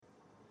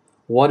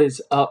What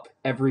is up,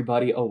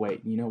 everybody? Oh,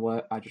 wait, you know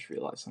what? I just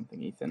realized something,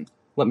 Ethan.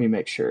 Let me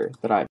make sure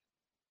that I.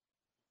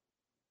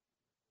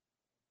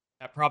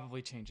 That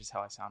probably changes how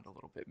I sound a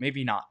little bit.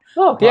 Maybe not,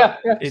 Oh, but yeah,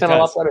 you it sound a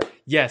lot does. better.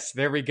 Yes,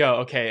 there we go.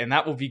 Okay, and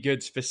that will be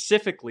good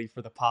specifically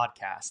for the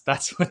podcast.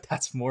 That's what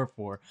that's more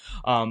for.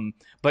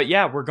 But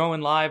yeah, we're going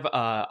live.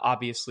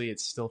 Obviously,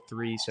 it's still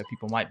 3, so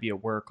people might be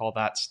at work, all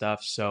that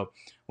stuff. So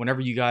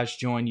whenever you guys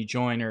join, you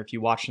join, or if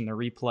you're watching the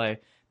replay,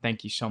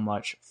 thank you so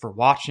much for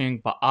watching.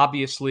 But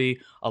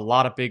obviously, a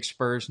lot of big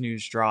Spurs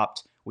news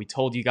dropped. We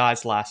told you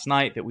guys last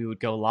night that we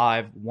would go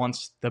live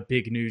once the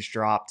big news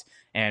dropped,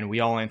 and we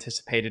all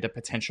anticipated a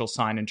potential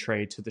sign and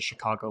trade to the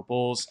Chicago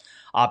Bulls.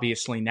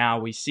 Obviously, now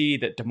we see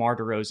that DeMar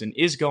DeRozan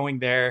is going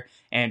there,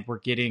 and we're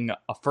getting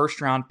a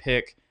first-round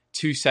pick,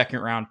 2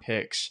 second-round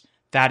picks,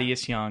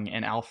 Thaddeus Young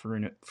and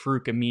Al-Farouq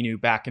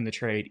Aminu back in the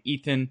trade.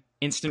 Ethan,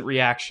 instant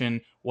reaction.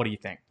 What do you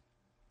think?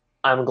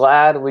 I'm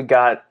glad we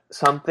got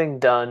something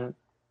done.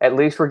 At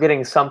least we're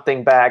getting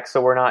something back, so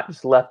we're not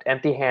just left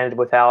empty-handed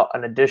without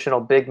an additional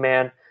big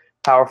man.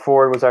 Power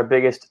forward was our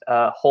biggest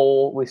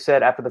hole, we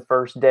said, after the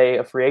first day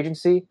of free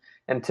agency.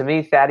 And to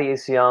me,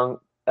 Thaddeus Young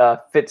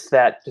fits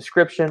that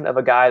description of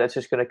a guy that's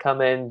just going to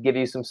come in, give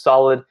you some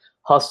solid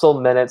hustle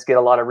minutes, get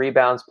a lot of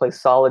rebounds, play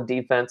solid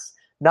defense.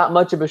 Not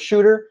much of a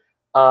shooter,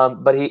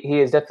 but he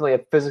is definitely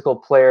a physical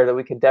player that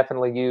we can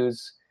definitely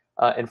use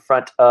in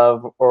front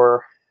of,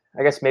 or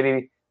I guess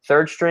maybe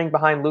third string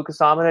behind Luka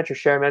Samanic or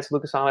sharing minutes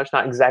with Luka Samanic.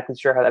 Not exactly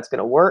sure how that's going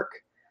to work.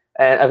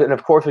 And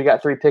of course, we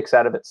got 3 picks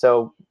out of it.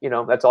 So,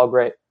 that's all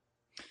great.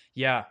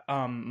 Yeah,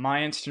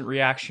 my instant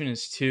reaction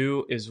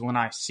is when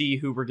I see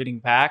who we're getting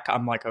back,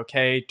 I'm like,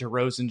 okay,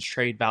 DeRozan's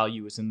trade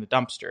value is in the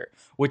dumpster,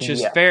 which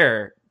is Yeah.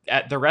 fair.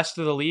 At the rest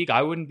of the league,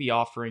 I wouldn't be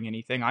offering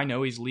anything. I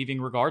know he's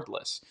leaving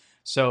regardless.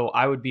 So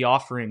I would be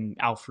offering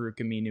Al-Farouq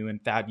Aminu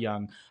and Thad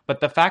Young. But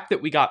the fact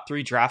that we got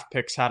 3 draft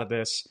picks out of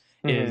this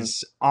Mm-hmm.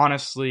 is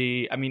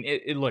honestly, I mean,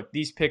 look,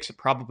 these picks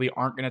probably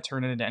aren't going to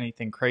turn into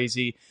anything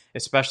crazy,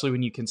 especially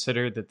when you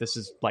consider that this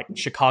is like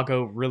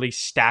Chicago really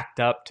stacked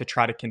up to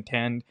try to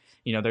contend.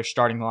 Their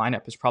starting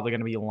lineup is probably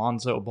going to be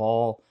Alonzo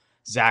Ball,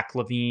 Zach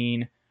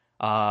LaVine,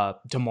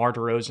 DeMar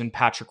DeRozan,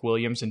 Patrick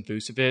Williams, and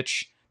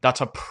Vucevic. That's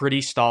a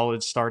pretty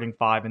solid starting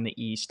 5 in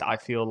the East. I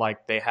feel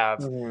like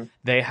Mm-hmm.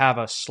 they have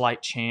a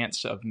slight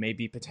chance of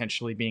maybe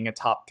potentially being a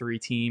top 3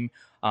 team.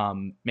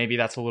 Maybe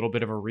that's a little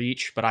bit of a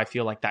reach, but I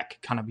feel like that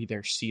could kind of be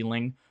their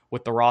ceiling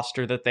with the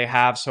roster that they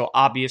have. So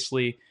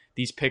obviously,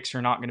 these picks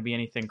are not going to be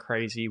anything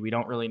crazy. We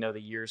don't really know the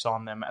years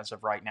on them as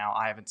of right now.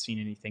 I haven't seen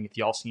anything. If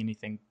y'all see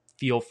anything,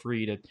 feel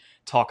free to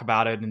talk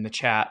about it in the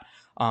chat.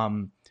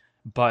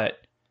 But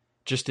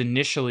just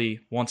initially,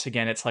 once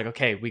again, it's like,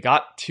 okay, we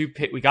got 3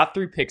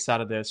 picks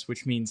out of this,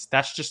 which means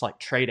that's just like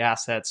trade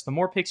assets. The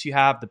more picks you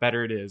have, the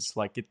better it is.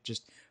 Like, it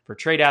just, for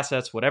trade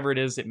assets, whatever it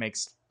is, it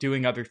makes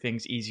doing other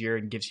things easier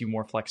and gives you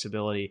more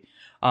flexibility.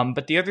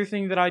 But the other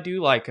thing that I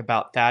do like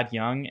about Thad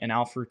Young and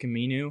Al-Farouq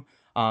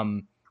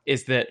Aminu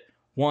is that,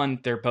 one,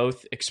 they're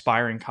both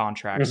expiring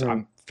contracts. Mm-hmm.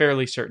 I'm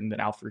fairly certain that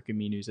Al-Farouq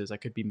Aminu's is. I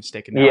could be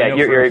mistaken there.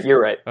 Yeah, you're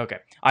right. Okay.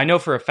 I know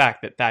for a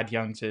fact that Thad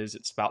Young's is.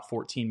 It's about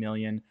 $14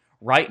 million.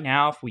 Right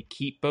now, if we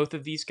keep both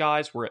of these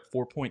guys, we're at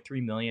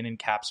 $4.3 million in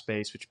cap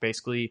space, which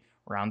basically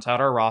rounds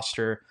out our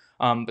roster.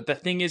 But the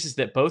thing is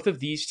that both of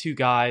these 2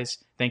 guys,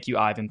 thank you,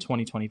 Ivan,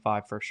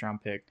 2025 first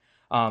round pick.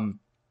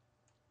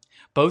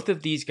 Both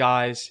of these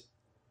guys,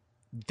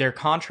 their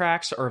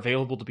contracts are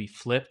available to be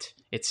flipped.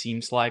 It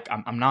seems like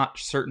I'm not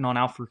certain on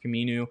Al-Farouq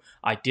Aminu.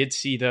 I did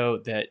see though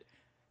that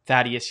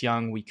Thaddeus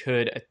Young, we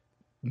could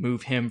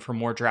move him for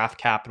more draft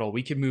capital.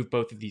 We could move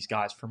both of these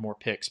guys for more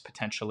picks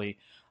potentially.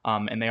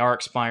 And they are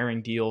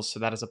expiring deals, so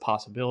that is a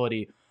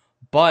possibility.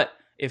 But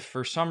if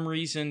for some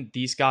reason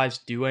these guys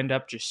do end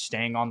up just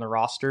staying on the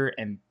roster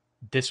and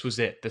this was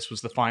it, this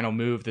was the final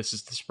move, this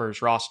is the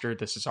Spurs roster,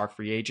 this is our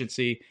free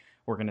agency,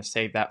 we're going to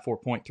save that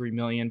 $4.3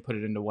 million, put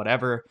it into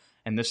whatever,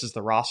 and this is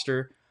the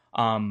roster.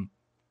 I'm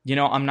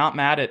not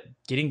mad at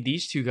getting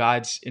these 2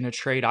 guys in a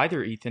trade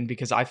either, Ethan,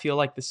 because I feel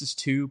like this is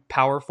 2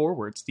 power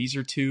forwards. These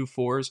are 2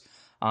 fours.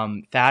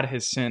 Thad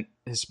has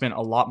spent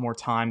a lot more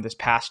time this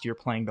past year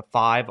playing the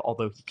 5,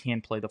 although he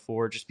can play the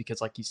 4 just because,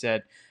 like you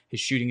said, his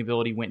shooting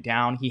ability went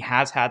down. He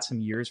has had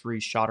some years where he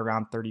shot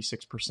around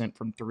 36%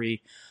 from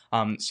 3.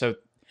 So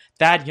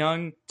Thad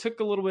Young took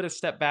a little bit of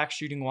step back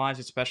shooting wise,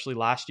 especially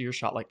last year,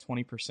 shot like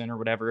 20% or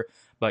whatever.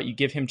 But you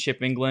give him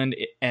Chip England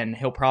and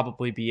he'll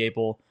probably be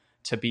able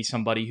to be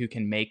somebody who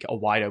can make a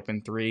wide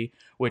open 3,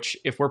 which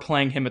if we're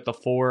playing him at the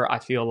 4, I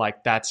feel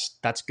like that's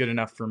good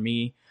enough for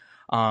me.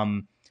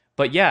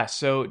 But yeah,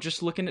 so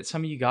just looking at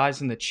some of you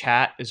guys in the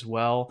chat as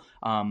well.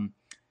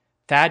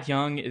 Thad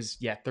Young is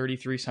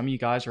 33. Some of you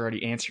guys are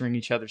already answering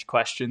each other's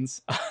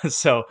questions.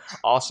 So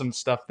awesome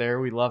stuff there.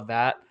 We love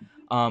that.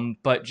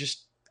 But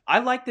just, I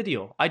like the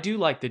deal. I do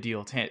like the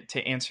deal to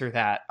answer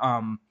that.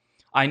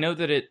 I know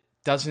that it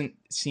doesn't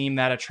seem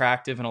that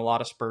attractive, and a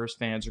lot of Spurs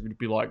fans are going to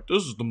be like,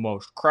 this is the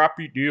most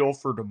crappy deal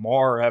for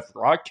DeMar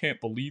ever. I can't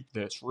believe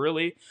this,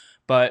 really.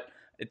 But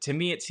to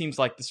me, it seems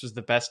like this was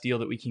the best deal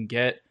that we can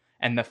get.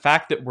 And the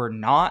fact that we're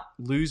not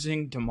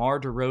losing DeMar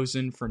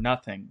DeRozan for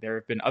nothing, there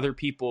have been other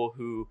people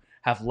who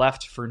have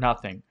left for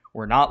nothing.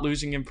 We're not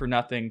losing him for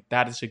nothing.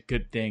 That is a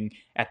good thing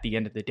at the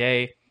end of the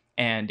day.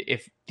 And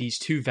if these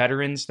two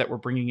veterans that we're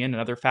bringing in,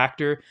 another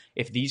factor,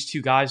 if these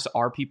two guys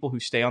are people who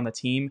stay on the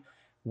team,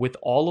 with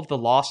all of the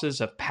losses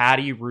of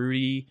Patty,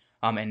 Rudy,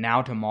 and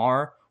now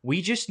DeMar,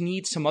 we just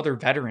need some other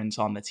veterans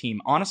on the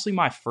team. Honestly,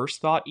 my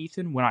first thought,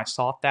 Ethan, when I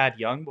saw Thad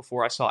Young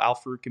before I saw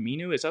Al-Farouq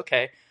Aminu is,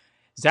 okay,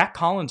 Zach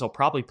Collins will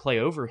probably play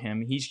over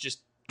him. He's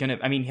just going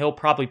to, he'll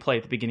probably play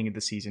at the beginning of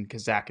the season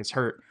because Zach is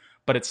hurt.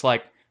 But it's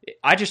like,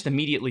 I just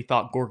immediately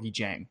thought Gorgui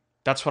Dieng.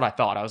 That's what I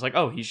thought. I was like,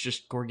 oh, he's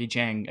just Gorgui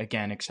Dieng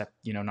again, except,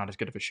 not as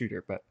good of a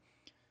shooter. But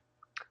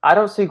I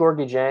don't see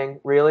Gorgui Dieng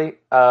really,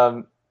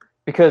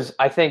 because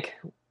I think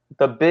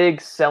the big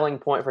selling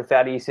point for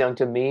Thaddeus Young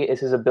to me is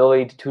his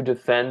ability to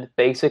defend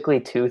basically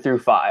 2 through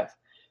 5.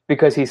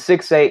 Because he's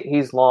 6'8",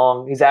 he's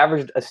long, he's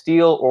averaged a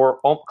steal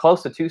or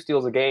close to 2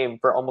 steals a game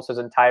for almost his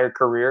entire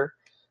career.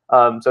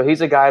 So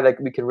he's a guy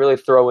that we can really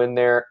throw in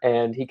there,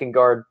 and he can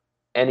guard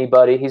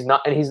anybody. He's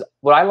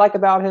what I like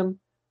about him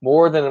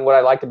more than what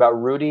I liked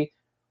about Rudy.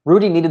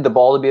 Rudy needed the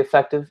ball to be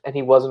effective, and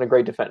he wasn't a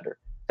great defender.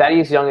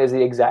 Thaddeus Young is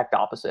the exact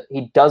opposite.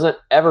 He doesn't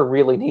ever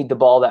really need the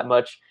ball that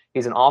much.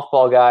 He's an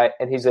off-ball guy,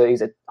 and he's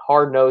a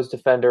hard-nosed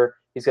defender.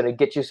 He's going to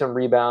get you some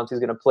rebounds. He's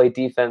going to play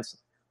defense.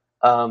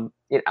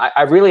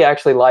 I really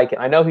actually like it.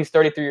 I know he's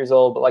 33 years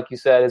old, but like you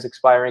said, his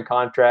expiring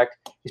contract,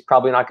 he's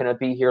probably not going to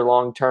be here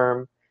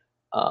long-term.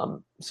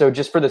 So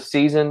just for the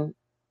season,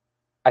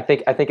 I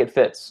think it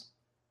fits.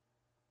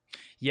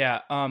 Yeah,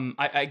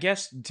 I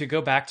guess to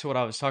go back to what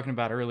I was talking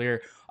about earlier,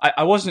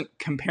 I wasn't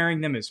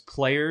comparing them as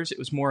players. It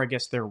was more, I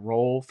guess, their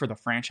role for the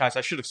franchise.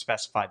 I should have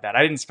specified that.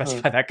 I didn't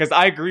specify that because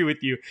I agree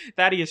with you.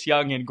 Thaddeus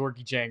Young and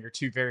Gorgui Dieng are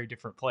two very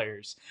different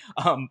players.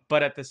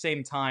 But at the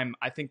same time,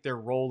 I think their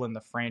role in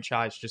the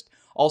franchise just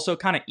also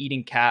kind of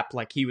eating cap.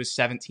 Like he was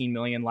 $17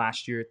 million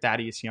last year,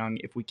 Thaddeus Young,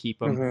 if we keep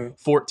him,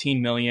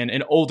 $14 million,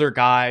 an older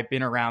guy,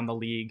 been around the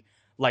league.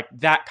 Like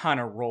that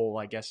kind of role,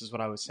 I guess, is what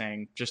I was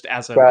saying, just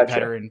as a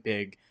veteran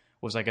big.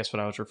 Was I guess what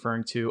I was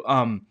referring to.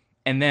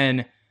 And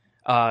then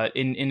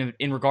in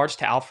regards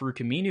to Al-Farouq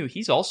Aminu,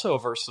 he's also a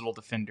versatile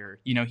defender.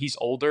 He's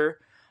older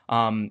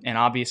and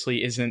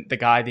obviously isn't the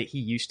guy that he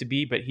used to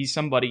be, but he's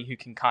somebody who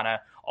can kind of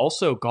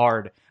also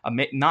guard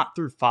not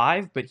through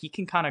 5, but he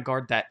can kind of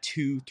guard that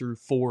 2 through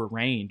 4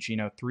 range,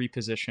 3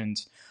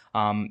 positions.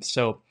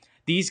 So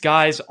these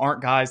guys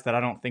aren't guys that I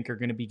don't think are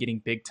going to be getting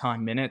big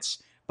time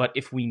minutes. But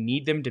if we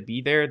need them to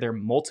be there, they're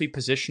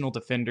multi-positional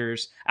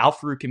defenders.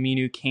 Al-Farouq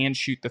Aminu can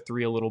shoot the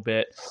 3 a little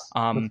bit.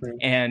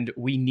 And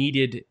we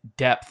needed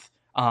depth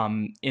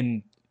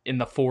in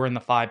the 4 and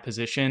the 5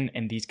 position,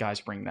 and these guys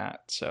bring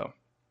that. So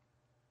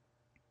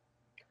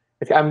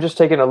I'm just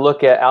taking a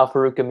look at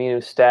Al-Farouq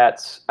Aminu's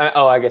stats.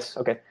 I guess,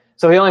 okay.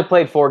 So he only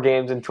played 4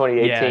 games in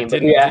 2018.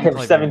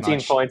 Didn't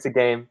 17 points a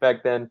game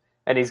back then.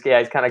 And he's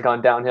kind of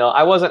gone downhill.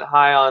 I wasn't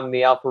high on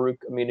the Al-Farouq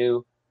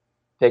Aminu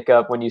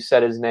pickup when you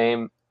said his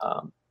name.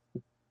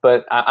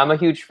 But I'm a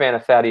huge fan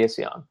of Thaddeus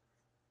Young.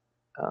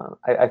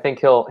 I think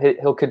he'll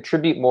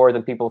contribute more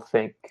than people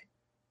think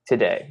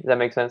today. Does that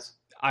make sense?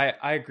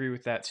 I agree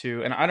with that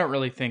too. And I don't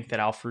really think that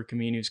Al-Farouq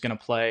Aminu is going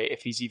to play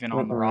if he's even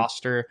on the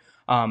roster.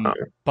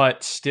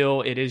 But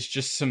still, it is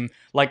just some,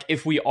 like,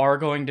 if we are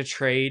going to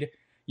trade,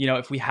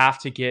 if we have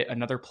to get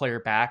another player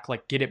back,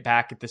 like get it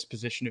back at this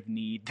position of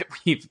need that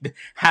we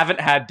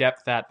haven't had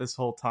depth at this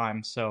whole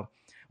time. So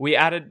we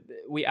added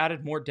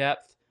more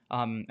depth.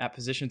 At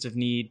positions of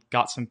need,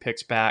 got some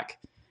picks back,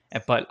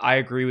 but I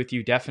agree with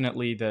you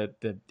definitely.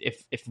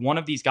 If one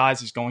of these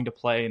guys is going to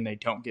play and they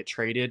don't get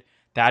traded,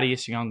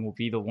 Thaddeus Young will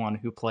be the one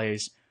who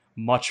plays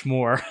much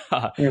more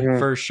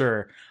for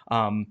sure.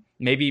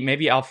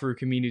 Maybe Al-Farouq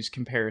Aminu's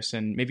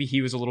comparison, maybe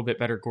he was a little bit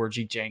better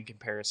Gorgui Dieng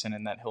comparison,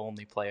 and that he'll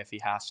only play if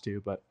he has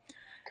to. But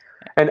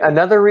and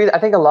another reason, I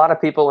think a lot of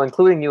people,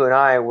 including you and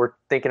I, were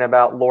thinking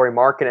about Lauri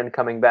Markkanen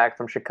coming back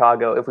from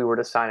Chicago if we were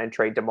to sign and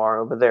trade DeMar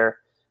over there.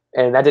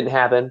 And that didn't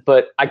happen,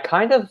 but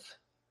Thaddeus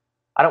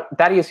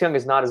Young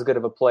is not as good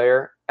of a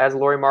player as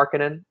Lauri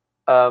Markkanen,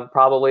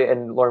 probably,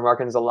 and Lauri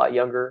Markkanen is a lot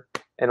younger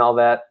and all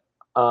that.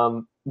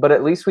 But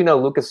at least we know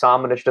Luka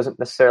Samanic doesn't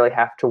necessarily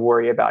have to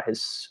worry about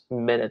his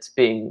minutes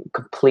being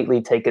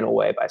completely taken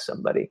away by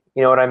somebody.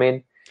 You know what I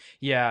mean?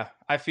 Yeah,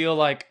 I feel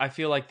like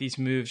these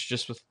moves,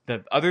 just with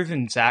other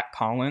than Zach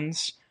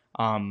Collins,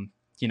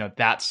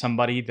 that's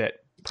somebody that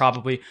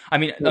probably,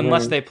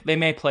 unless they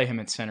may play him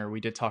at center. We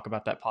did talk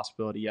about that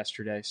possibility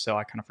yesterday, so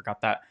I kind of forgot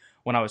that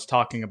when I was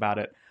talking about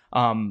it.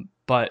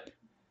 But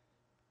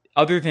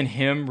other than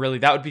him, really,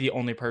 that would be the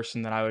only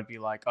person that I would be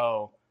like,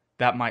 oh,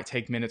 that might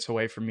take minutes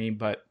away from me.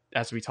 But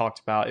as we talked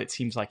about, it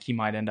seems like he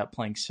might end up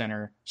playing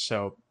center,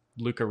 so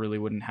Luka really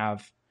wouldn't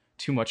have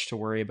too much to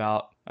worry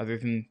about other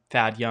than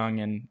Thad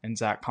Young and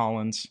Zach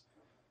Collins.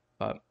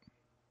 But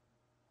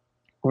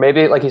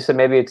maybe, like you said,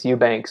 maybe it's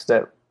Eubanks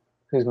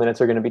whose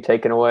minutes are going to be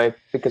taken away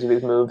because of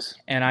these moves.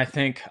 And I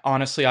think,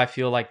 honestly, I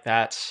feel like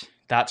that's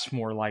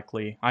more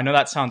likely. I know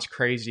that sounds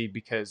crazy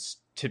because,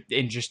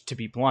 just to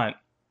be blunt,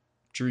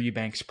 Drew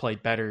Eubanks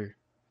played better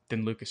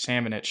than Luka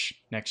Samanic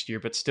next year,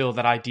 but still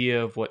that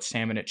idea of what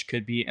Samanic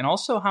could be, and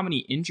also how many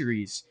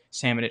injuries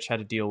Samanic had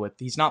to deal with.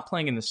 He's not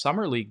playing in the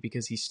summer league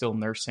because he's still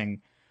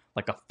nursing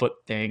like a foot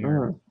thing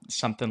or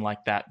something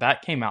like that.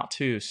 That came out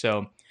too.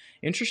 So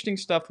interesting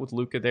stuff with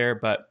Luka there,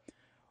 but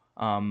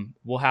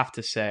we'll have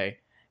to say.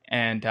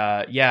 And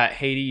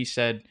Haiti, you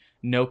said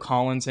no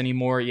Collins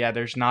anymore. Yeah,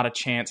 there's not a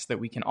chance that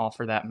we can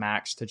offer that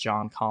max to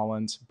John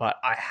Collins, but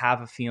I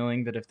have a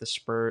feeling that if the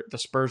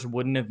Spurs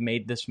wouldn't have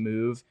made this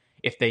move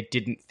if they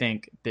didn't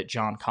think that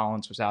John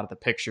Collins was out of the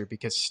picture,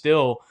 because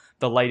still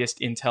the latest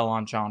intel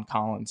on John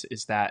Collins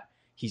is that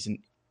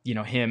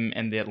him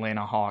and the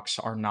Atlanta Hawks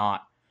are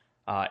not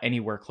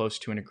anywhere close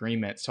to an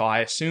agreement. So I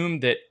assume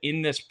that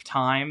in this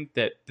time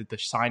that the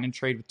sign and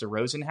trade with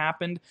DeRozan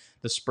happened,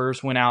 the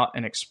Spurs went out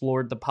and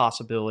explored the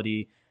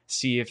possibility,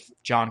 see if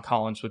John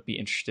Collins would be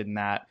interested in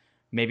that.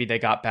 Maybe they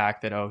got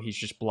back that, he's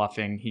just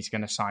bluffing. He's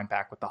going to sign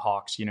back with the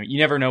Hawks. You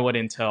never know what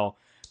intel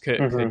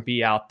could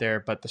be out there,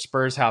 but the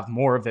Spurs have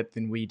more of it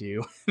than we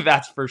do.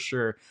 That's for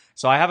sure.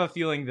 So I have a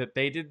feeling that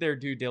they did their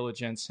due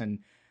diligence, and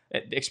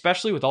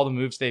especially with all the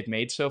moves they've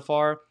made so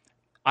far,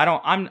 I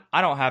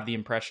don't have the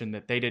impression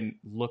that they didn't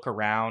look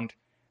around,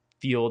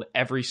 field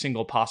every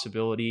single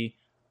possibility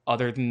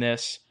other than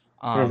this,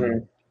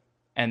 and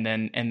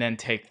then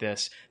take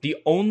this. The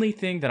only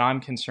thing that I'm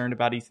concerned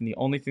about, Ethan, the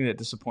only thing that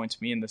disappoints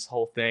me in this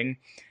whole thing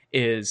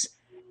is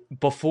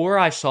before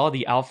I saw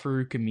the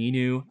Al-Farouq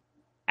Aminu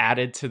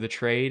added to the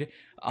trade,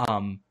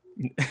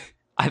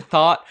 I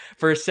thought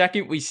for a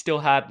second we still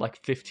had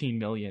like 15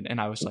 million,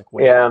 and I was like,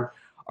 wait. Yeah.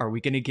 Are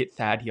we going to get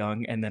Thad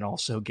Young and then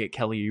also get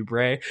Kelly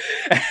Oubre?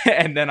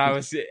 And then I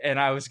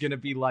was going to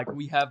be like,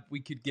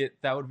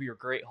 that would be a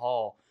great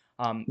haul.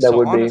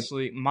 So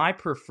honestly, my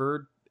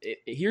preferred,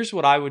 here's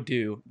what I would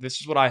do. This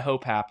is what I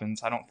hope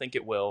happens. I don't think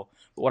it will,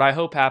 but what I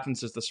hope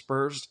happens is the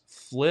Spurs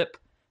flip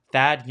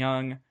Thad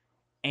Young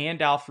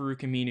and Al-Farouq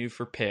Aminu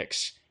for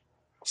picks,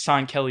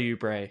 sign Kelly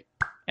Oubre,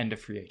 end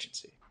of free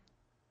agency.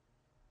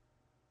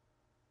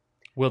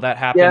 Will that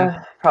happen?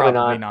 Yeah,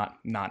 probably not.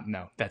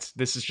 No,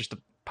 this is just a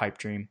pipe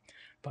dream,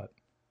 but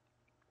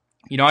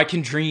I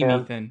can dream,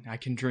 Ethan. I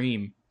can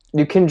dream.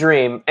 You can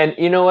dream, and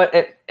you know what?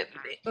 Maybe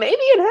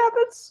it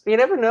happens. You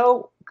never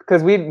know,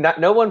 because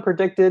no one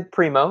predicted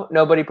Primo.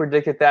 Nobody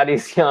predicted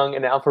Thaddeus Young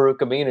and Al-Farouq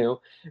Aminu.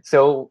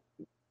 So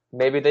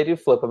maybe they do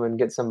flip them and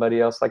get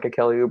somebody else like a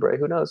Kelly Oubre.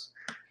 Who knows?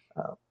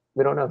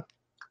 We don't know.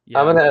 Yeah.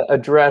 I'm going to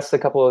address a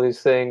couple of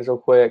these things real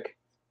quick.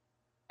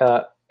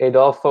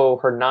 Adolfo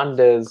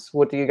Hernandez,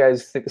 what do you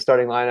guys think the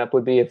starting lineup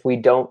would be if we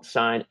don't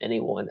sign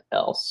anyone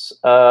else?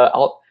 You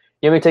want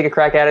me to take a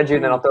crack at it,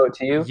 and then I'll throw it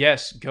to you?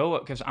 Yes, go,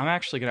 because I'm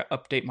actually going to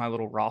update my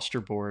little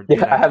roster board.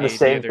 Yeah, I have the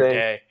same thing.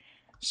 Day,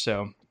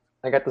 so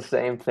I got the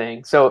same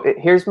thing. So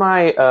here's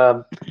my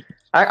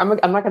I'm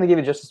not going to give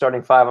you just the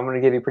starting five. I'm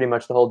going to give you pretty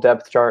much the whole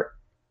depth chart.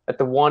 At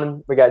the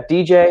 1, we got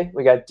DJ,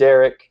 we got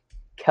Derek,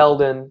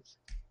 Keldon.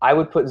 I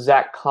would put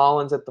Zach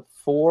Collins at the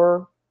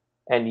 4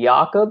 and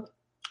Jakob.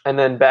 And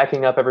then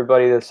backing up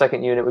everybody, the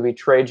second unit would be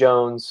Trey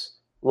Jones,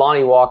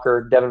 Lonnie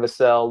Walker, Devin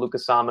Vassell, Luka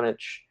Samanic,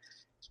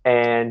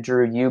 and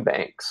Drew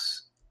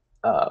Eubanks.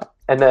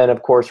 And then,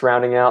 of course,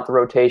 rounding out the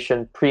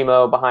rotation,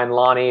 Primo behind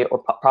Lonnie, or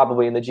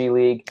probably in the G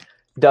League.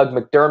 Doug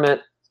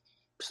McDermott,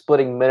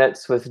 splitting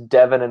minutes with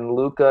Devin and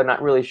Luka.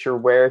 Not really sure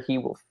where he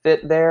will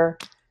fit there.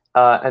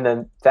 And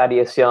then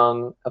Thaddeus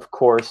Young, of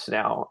course,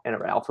 now in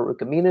Al-Farouq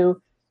Aminu.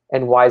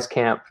 And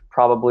Wieskamp,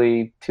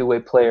 probably two-way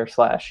player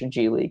 /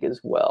 G League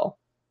as well.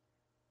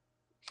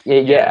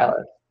 Yeah.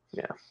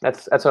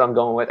 That's what I'm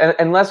going with. And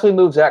unless we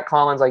move Zach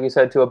Collins, like you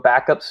said, to a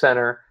backup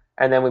center,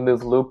 and then we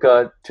move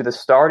Luka to the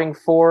starting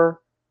 4,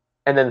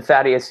 and then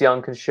Thaddeus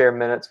Young can share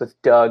minutes with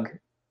Doug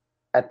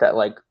at that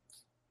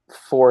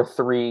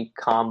 4-3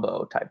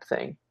 combo type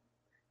thing.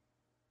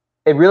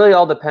 It really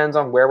all depends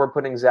on where we're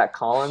putting Zach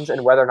Collins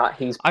and whether or not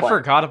he's playing. I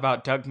forgot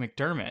about Doug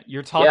McDermott.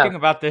 You're talking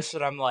about this,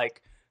 and I'm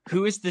like,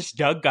 who is this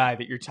Doug guy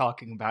that you're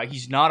talking about?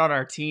 He's not on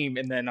our team.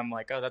 And then I'm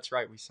like, oh, that's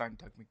right. We signed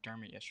Doug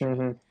McDermott yesterday.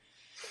 Mm-hmm.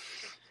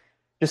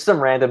 Just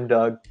some random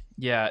Doug.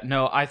 Yeah,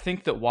 no, I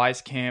think that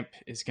Wieskamp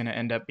is going to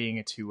end up being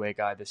a two-way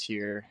guy this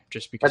year,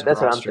 just because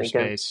of roster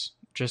space.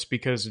 Just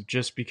because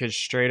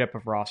straight up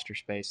of roster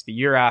space. The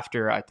year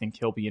after, I think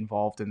he'll be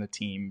involved in the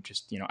team.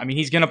 Just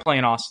he's going to play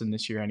in Austin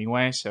this year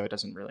anyway, so it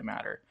doesn't really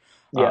matter.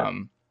 Yeah.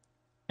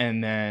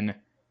 And then,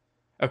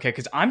 okay,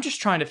 because I'm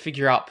just trying to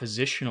figure out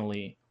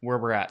positionally where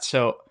we're at.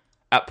 So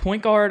at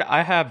point guard,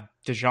 I have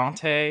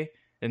DeJounte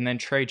and then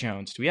Trey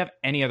Jones. Do we have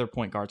any other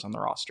point guards on the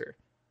roster?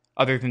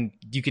 Other than,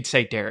 you could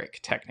say Derek,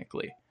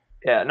 technically.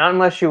 Yeah, not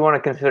unless you want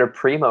to consider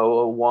Primo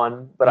a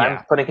 1, but yeah.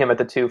 I'm putting him at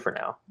the 2 for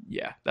now.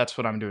 Yeah, that's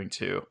what I'm doing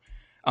too.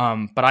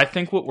 But I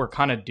think what we're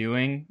kind of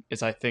doing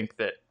is I think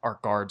that our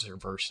guards are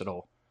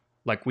versatile.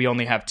 Like, we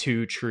only have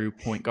 2 true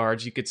point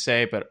guards, you could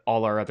say, but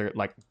all our other,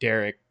 like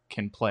Derek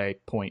can play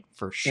point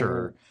for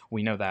sure. Mm-hmm.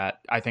 We know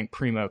that. I think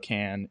Primo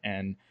can,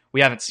 and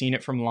we haven't seen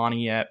it from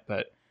Lonnie yet,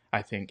 but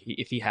I think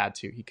if he had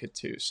to, he could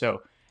too.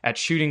 So at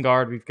shooting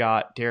guard, we've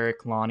got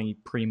Derek, Lonnie,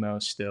 Primo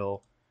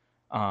still.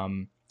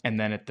 And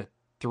then at the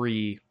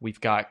 3,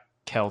 we've got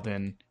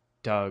Keldon,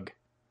 Doug,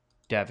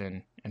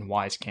 Devin, and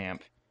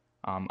Wieskamp.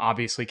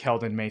 Obviously,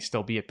 Keldon may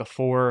still be at the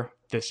 4.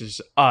 This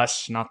is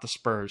us, not the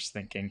Spurs,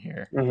 thinking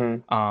here.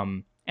 Mm-hmm.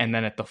 And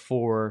then at the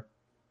 4,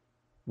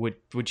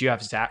 would you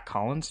have Zach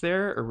Collins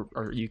there, or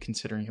are you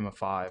considering him a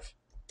 5?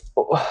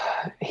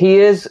 He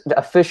is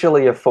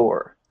officially a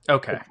 4.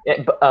 Okay.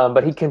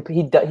 But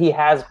he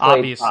has played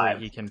Obviously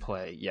 5. he can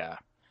play. Yeah.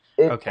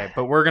 Okay,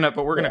 but we're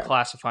gonna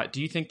classify.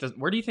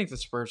 Where do you think the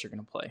Spurs are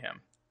gonna play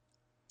him?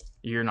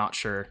 You're not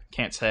sure.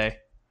 Can't say.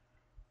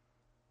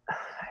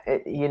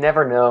 You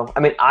never know. I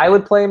mean, I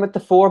would play him at the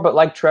 4, but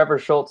like Trevor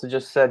Schultz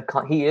just said,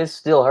 he is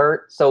still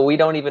hurt, so we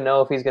don't even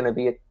know if he's going to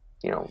be,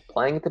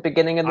 playing at the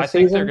beginning of the season.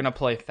 I think they're going to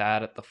play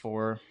Thad at the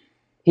 4.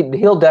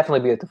 He'll definitely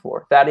be at the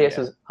 4. Thaddeus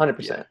is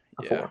 100%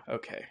 a 4.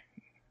 Okay.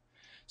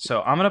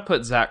 So I'm going to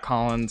put Zach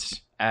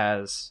Collins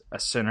as a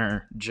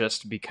center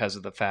just because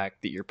of the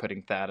fact that we're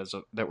putting Thad as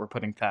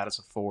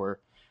a 4,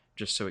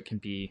 just so it can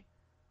be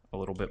a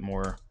little bit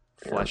more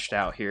fleshed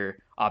out here.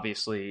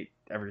 Obviously,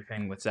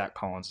 everything with Zach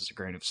Collins is a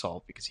grain of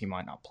salt because he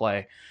might not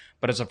play.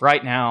 But as of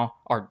right now,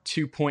 our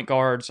 2 point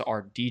guards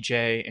are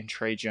DJ and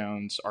Trey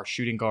Jones. Our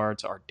shooting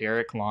guards are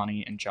Derek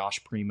Lonnie and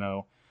Josh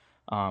Primo.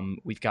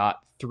 We've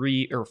got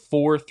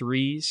 4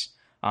 threes,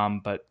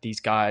 but these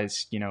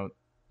guys,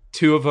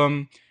 2 of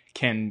them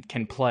can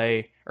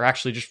play, or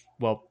actually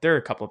there are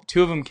a couple of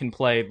 2 of them can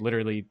play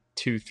literally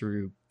 2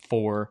 through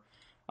 4,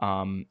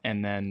 and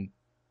then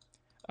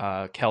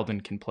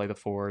Keldon can play the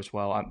 4 as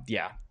well.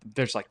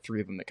 There's like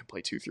 3 of them that can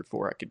play 2 through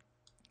 4.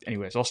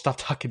 Anyways, I'll stop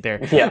talking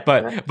there. Yeah.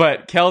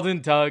 But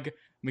Keldon, Doug,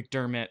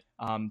 McDermott,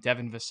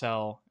 Devin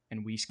Vassell,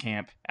 and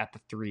Wieskamp at the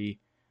 3,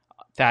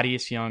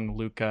 Thaddeus Young,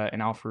 Luka,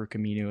 and Al-Farouq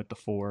Aminu at the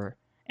 4,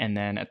 and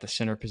then at the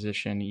center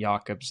position,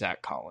 Jakob,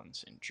 Zach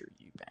Collins, and Drew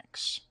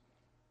Eubanks.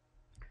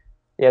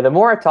 Yeah, the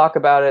more I talk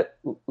about it,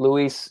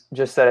 Luis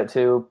just said it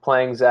too,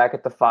 playing Zach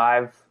at the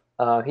 5.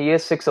 He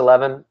is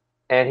 6'11",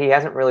 and he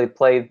hasn't really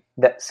played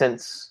that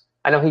since.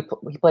 I know he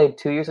played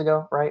 2 years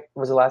ago, right?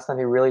 Was the last time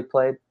he really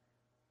played?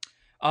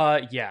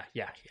 Yeah.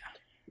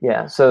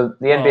 Yeah, so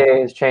the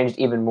NBA has changed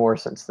even more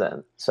since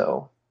then.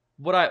 So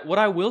what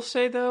I will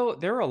say though,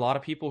 there are a lot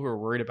of people who are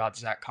worried about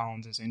Zach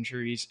Collins'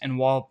 injuries, and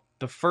while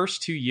the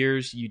first 2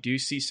 years you do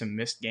see some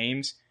missed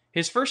games,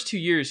 his first 2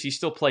 years he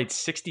still played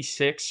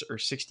 66 or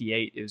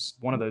 68 is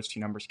one of those 2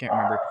 numbers, can't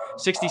remember,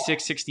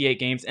 66, 68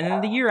 games, and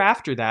then the year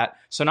after that,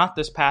 so not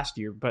this past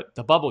year, but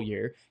the bubble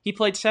year, he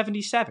played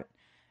 77.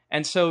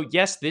 And so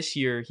yes, this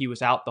year he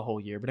was out the whole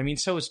year, but I mean,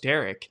 so was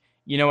Derek.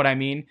 You know what I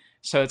mean?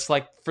 So it's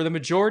like for the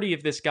majority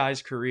of this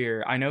guy's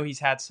career, I know he's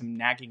had some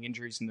nagging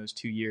injuries in those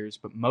 2 years,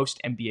 but most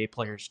NBA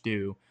players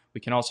do.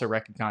 We can also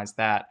recognize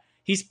that.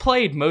 He's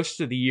played most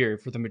of the year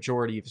for the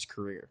majority of his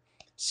career.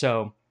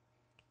 So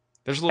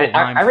there's a little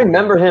time. I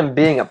remember him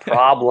being a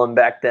problem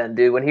back then,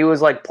 dude, when he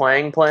was like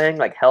playing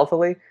like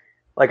healthily.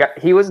 Like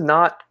he was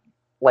not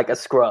like a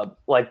scrub.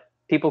 Like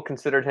people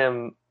considered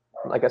him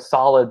like a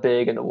solid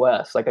big in the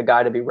West, like a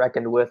guy to be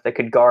reckoned with that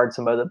could guard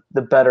some of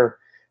the better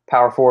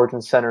power forwards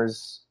and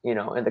centers,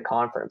 in the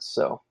conference.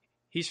 So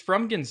he's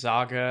from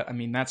Gonzaga. I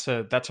mean, that's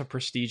a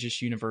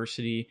prestigious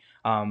university.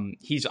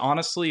 He's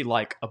honestly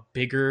like a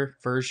bigger,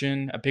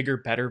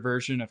 better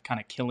version of kind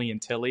of Killian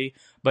Tilly.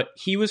 But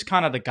he was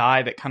kind of the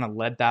guy that kind of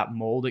led that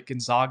mold at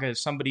Gonzaga as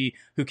somebody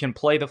who can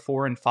play the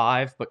 4 and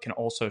 5, but can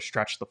also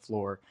stretch the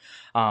floor.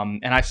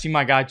 And I see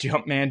my guy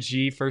Jumpman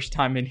G, first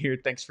time in here.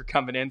 Thanks for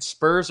coming in.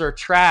 Spurs are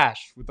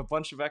trash with a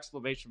bunch of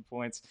exclamation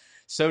points.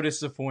 So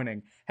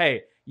disappointing.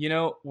 Hey,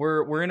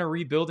 we're in a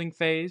rebuilding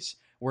phase.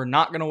 We're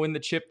not going to win the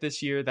chip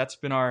this year. That's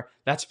been our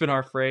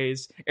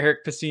phrase.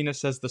 Eric Pacina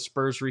says the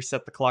Spurs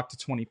reset the clock to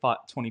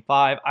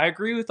 25. I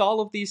agree with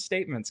all of these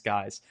statements,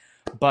 guys.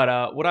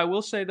 But what I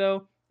will say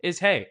though is,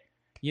 hey,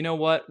 you know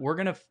what? We're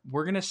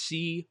gonna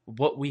see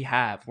what we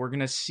have. We're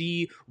gonna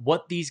see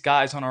what these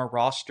guys on our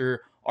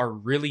roster are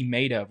really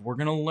made of. We're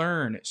gonna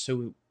learn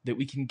so that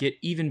we can get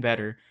even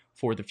better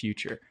for the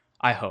future.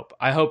 I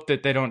hope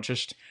that they don't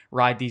just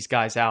ride these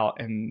guys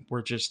out and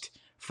we're just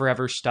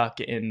forever stuck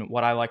in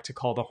what I like to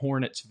call the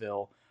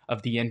Hornetsville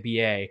of the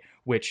NBA,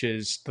 which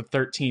is the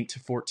 13th to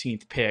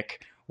 14th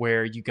pick,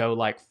 where you go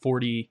like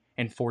 40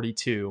 and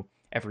 42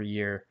 every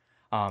year.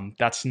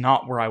 That's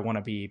not where I want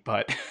to be,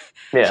 but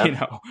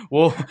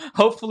well,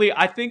 hopefully,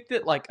 I think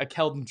that like a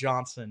Keldon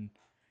Johnson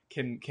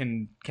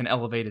can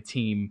elevate a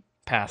team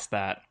past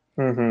that.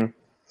 Mm-hmm.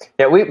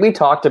 Yeah, we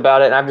talked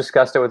about it, and I've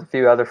discussed it with a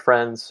few other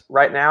friends.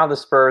 Right now, the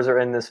Spurs are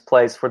in this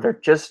place where they're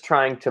just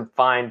trying to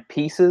find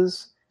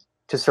pieces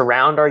to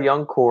surround our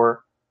young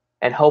core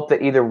and hope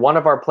that either one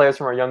of our players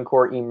from our young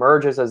core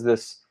emerges as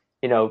this,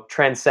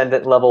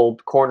 transcendent level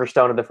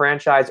cornerstone of the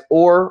franchise,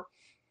 or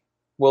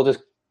we'll just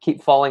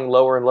keep falling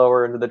lower and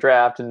lower into the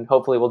draft, and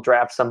hopefully we'll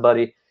draft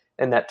somebody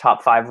in that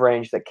top 5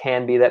 range that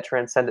can be that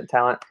transcendent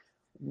talent.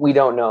 We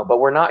don't know, but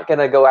we're not going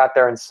to go out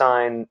there and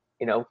sign,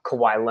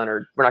 Kawhi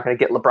Leonard. We're not going to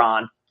get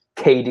LeBron,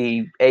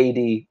 KD,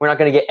 AD. We're not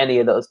going to get any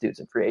of those dudes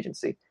in free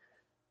agency.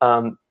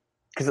 Because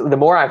the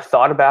more I've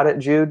thought about it,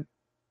 Jude,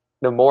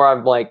 the more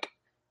I'm like,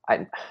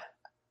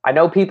 I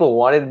know people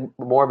wanted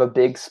more of a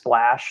big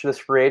splash this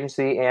free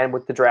agency and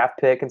with the draft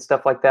pick and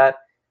stuff like that,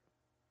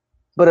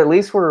 but at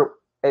least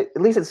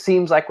it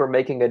seems like we're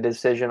making a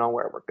decision on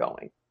where we're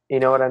going. You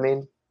know what I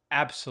mean?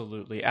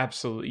 Absolutely,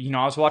 absolutely. You know,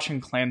 I was watching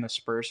Clan the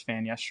Spurs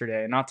fan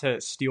yesterday, and not to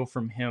steal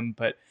from him,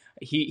 but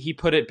he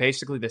put it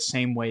basically the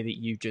same way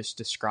that you just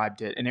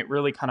described it, and it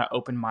really kind of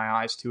opened my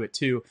eyes to it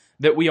too.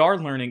 That we are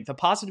learning. The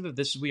positive of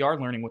this is we are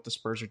learning what the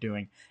Spurs are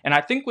doing, and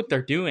I think what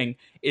they're doing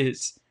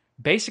is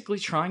basically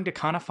trying to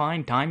kind of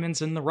find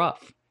diamonds in the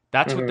rough.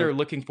 That's what they're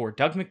looking for.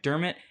 Doug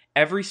McDermott,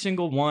 every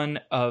single one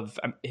of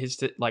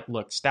his, like,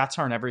 look, stats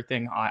aren't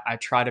everything. I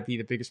try to be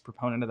the biggest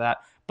proponent of that,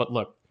 but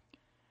look,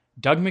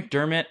 Doug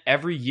McDermott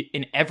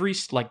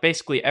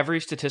basically every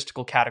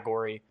statistical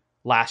category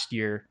last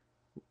year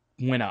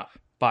went up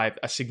by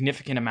a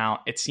significant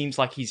amount. It seems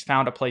like he's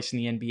found a place in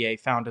the NBA,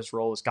 found his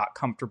role, has got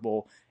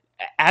comfortable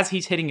as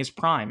he's hitting his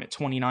prime at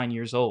 29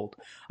 years old.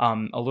 A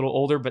little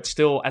older, but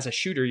still as a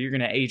shooter, you're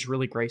going to age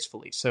really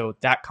gracefully. So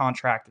that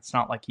contract, it's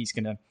not like he's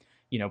going to,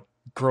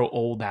 grow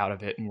old out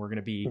of it and we're going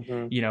to be,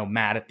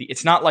 mad at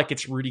it's not like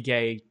it's Rudy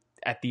Gay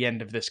at the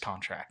end of this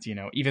contract,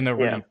 even though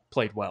Rudy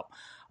played well.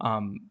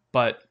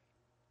 But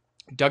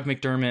Doug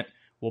McDermott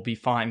will be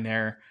fine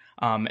there.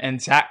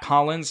 And Zach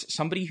Collins,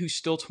 somebody who's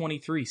still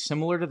 23,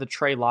 similar to the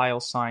Trey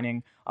Lyles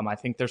signing. I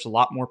think there's a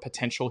lot more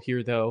potential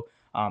here, though,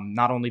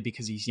 not only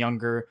because he's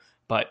younger,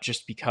 but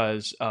just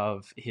because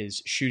of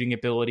his shooting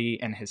ability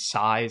and his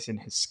size and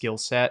his skill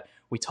set.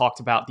 We talked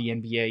about the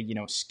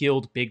NBA,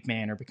 skilled big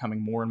men are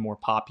becoming more and more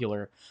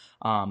popular.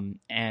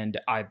 And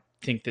I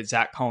think that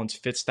Zach Collins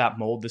fits that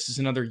mold. This is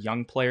another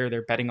young player.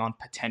 They're betting on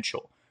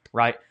potential,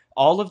 right?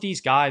 All of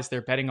these guys,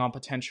 they're betting on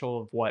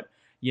potential of what,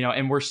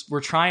 and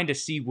we're trying to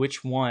see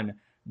which one,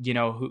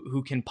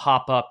 who can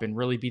pop up and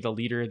really be the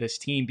leader of this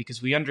team,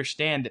 because we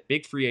understand that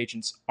big free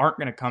agents aren't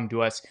going to come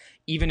to us,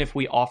 even if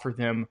we offer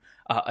them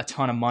a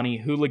ton of money.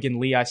 Hooligan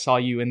Lee, I saw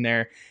you in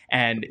there,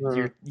 and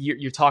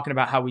you're talking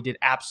about how we did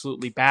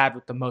absolutely bad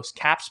with the most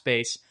cap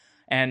space.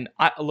 And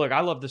I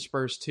love the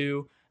Spurs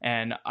too,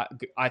 and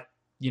I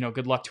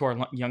good luck to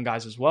our young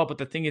guys as well. But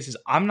the thing is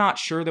I'm not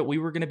sure that we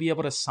were going to be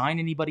able to sign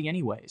anybody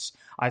anyways.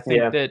 I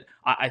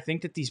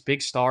think that these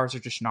big stars are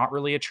just not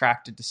really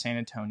attracted to San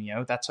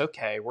Antonio. That's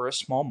okay. We're a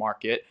small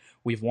market.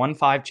 We've won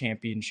 5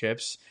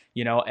 championships,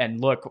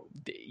 and look,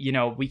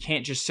 we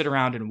can't just sit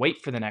around and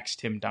wait for the next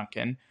Tim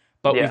Duncan,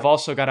 but we've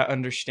also got to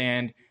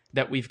understand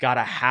that we've got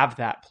to have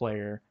that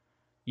player,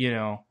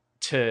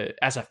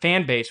 as a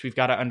fan base, we've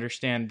got to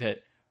understand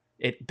that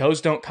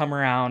those don't come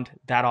around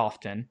that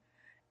often.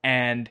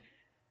 And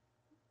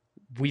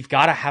we've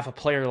got to have a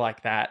player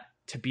like that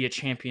to be a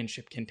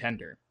championship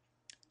contender.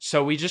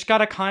 So we just got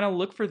to kind of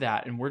look for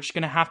that. And we're just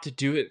going to have to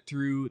do it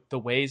through the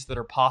ways that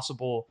are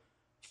possible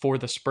for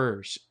the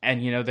Spurs.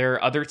 And, there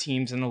are other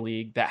teams in the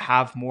league that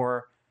have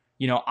more,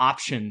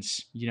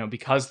 options,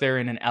 because they're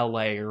in an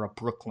LA or a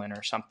Brooklyn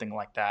or something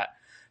like that.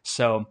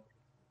 So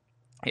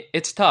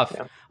it's tough.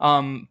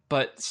 Yeah.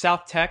 But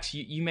South Tex,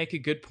 you make a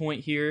good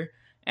point here.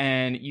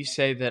 And you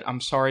say that, I'm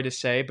sorry to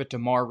say, but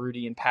DeMar,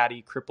 Rudy, and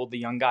Patty crippled the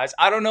young guys.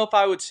 I don't know if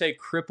I would say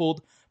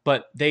crippled,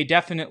 but they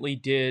definitely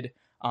did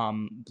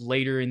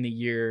later in the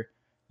year.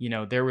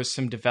 There was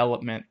some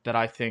development that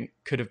I think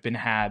could have been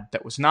had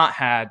that was not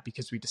had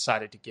because we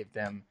decided to give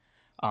them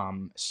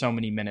so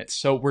many minutes.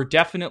 So we're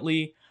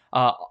definitely,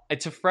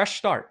 it's a fresh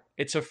start.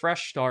 It's a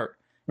fresh start.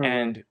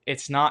 And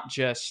it's not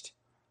just...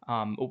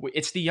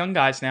 it's the young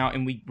guys now,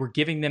 and we're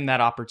giving them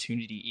that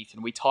opportunity,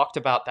 Ethan. We talked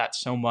about that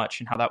so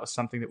much and how that was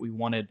something that we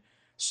wanted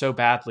so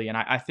badly. And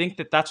I think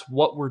that that's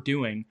what we're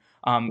doing,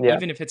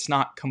 even if it's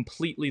not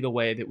completely the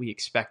way that we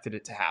expected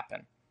it to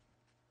happen.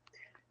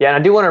 Yeah, and I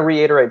do want to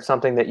reiterate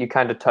something that you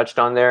kind of touched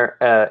on there.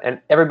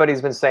 And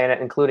everybody's been saying it,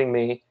 including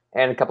me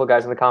and a couple of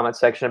guys in the comments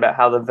section, about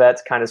how the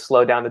vets kind of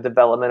slow down the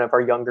development of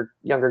our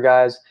younger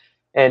guys.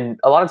 And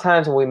a lot of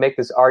times when we make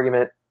this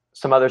argument,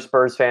 some other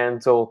Spurs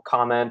fans will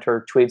comment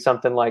or tweet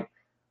something like,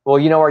 well,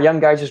 our young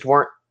guys just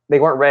weren't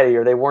ready,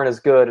 or they weren't as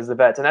good as the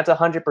vets. And that's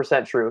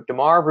 100% true.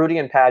 DeMar, Rudy,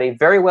 and Patty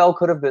very well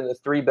could have been the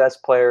 3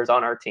 best players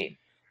on our team.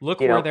 Look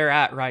where they're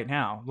at right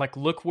now. Like,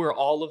 look where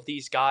all of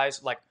these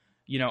guys, like,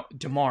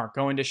 DeMar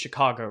going to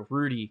Chicago,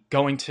 Rudy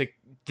going to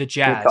the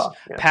Jazz,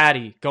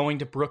 Patty going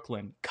to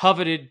Brooklyn,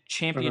 coveted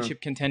championship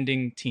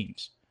contending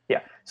teams. Yeah.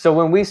 So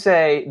when we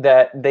say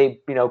that they,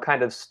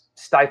 kind of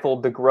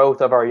stifled the growth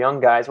of our young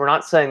guys, we're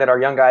not saying that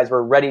our young guys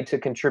were ready to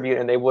contribute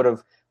and they would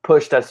have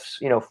pushed us,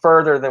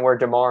 further than where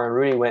DeMar and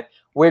Rudy went.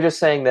 We're just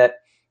saying that,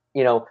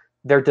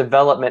 their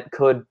development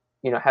could,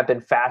 have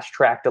been fast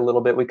tracked a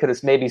little bit. We could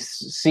have maybe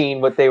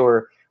seen what they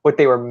were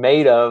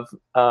made of,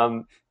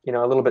 a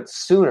little bit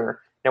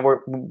sooner, and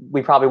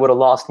we probably would have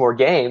lost more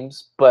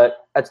games.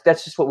 But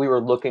that's just what we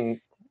were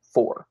looking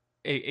for.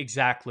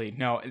 Exactly.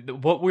 No,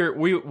 what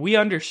we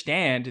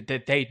understand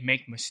that they'd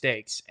make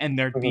mistakes and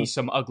there'd be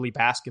some ugly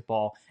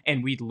basketball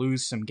and we'd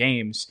lose some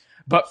games.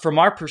 But from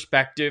our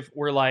perspective,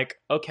 we're like,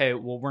 okay,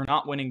 well, we're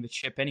not winning the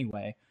chip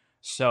anyway.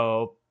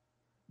 So,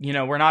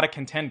 we're not a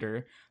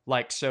contender.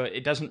 Like, so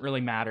it doesn't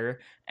really matter.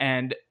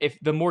 And if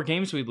the more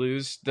games we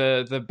lose,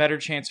 the better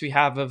chance we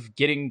have of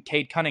getting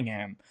Cade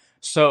Cunningham.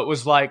 So it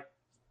was like,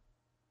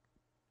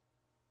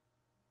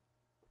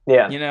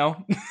 yeah,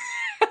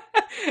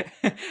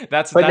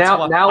 that's but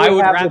why now I we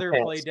would have rather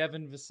the play chance.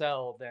 Devin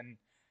Vassell than,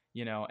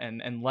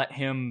 and let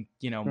him,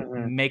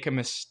 Mm-mm. make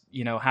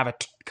have a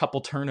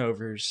couple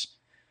turnovers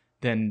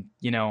than,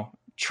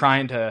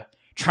 trying to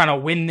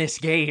win this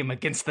game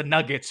against the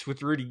Nuggets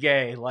with Rudy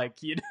Gay. Like,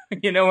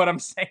 you know what I'm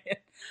saying?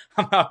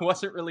 I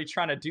wasn't really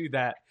trying to do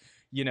that,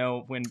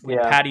 when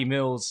Yeah. Patty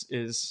Mills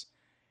is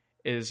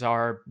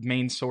our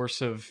main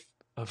source of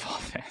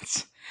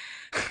offense.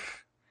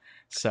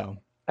 So.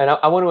 And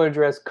I want to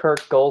address Kirk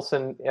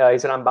Golson. He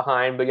said I'm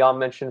behind, but y'all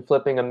mentioned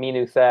flipping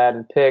Aminu, Thad,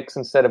 and picks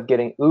instead of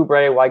getting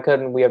Oubre. Why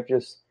couldn't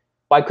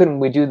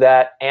we do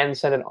that and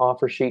send an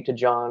offer sheet to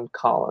John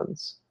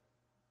Collins?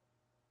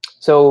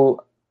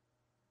 So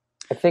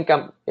I think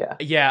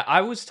Yeah,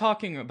 I was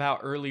talking about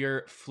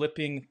earlier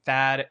flipping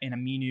Thad and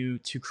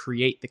Aminu to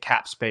create the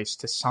cap space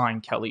to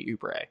sign Kelly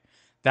Oubre.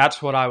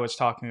 That's what I was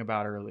talking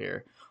about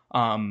earlier.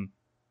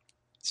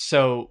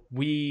 So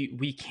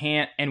we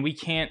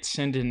can't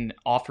send an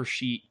offer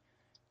sheet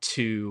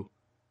to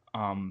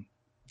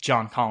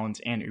John Collins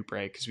and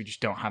Oubre because we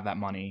just don't have that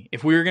money.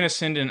 If we were going to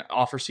send an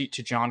offer sheet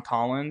to John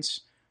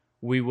Collins,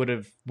 we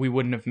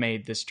wouldn't have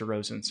made this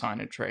DeRozan sign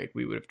and trade.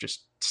 We would have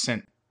just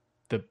sent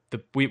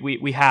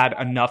we had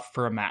enough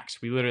for a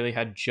max. We literally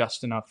had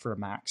just enough for a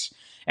max.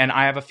 And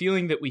I have a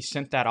feeling that we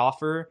sent that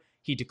offer,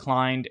 he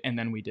declined, and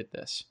then we did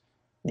this.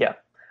 Yeah,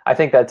 I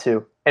think that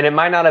too. And it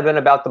might not have been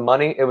about the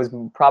money. It was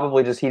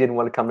probably just he didn't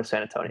want to come to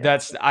San Antonio.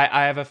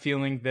 I have a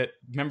feeling that,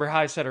 remember how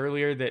I said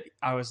earlier that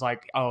I was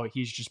like, oh,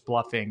 he's just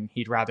bluffing.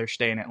 He'd rather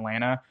stay in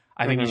Atlanta.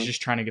 I think he's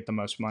just trying to get the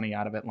most money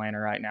out of Atlanta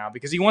right now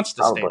because he wants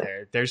to stay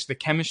there. There's the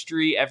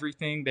chemistry,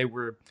 everything. They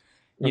were,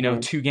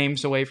 2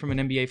 games away from an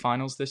NBA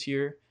Finals this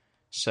year.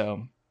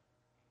 So,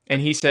 and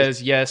he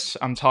says, yes,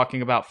 I'm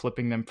talking about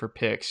flipping them for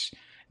picks,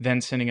 then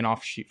sending an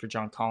offer sheet for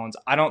John Collins.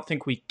 I don't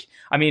think we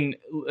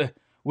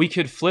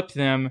could flip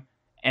them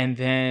and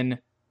then,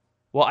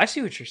 well, I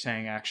see what you're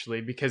saying actually,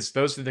 because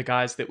those are the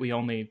guys that we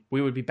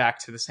would be back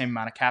to the same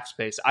amount of cap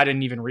space. I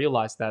didn't even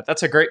realize that.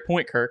 That's a great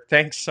point, Kirk.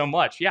 Thanks so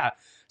much. Yeah.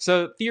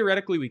 So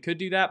theoretically we could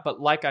do that,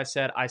 but like I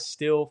said, I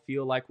still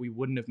feel like we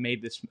wouldn't have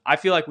made this. I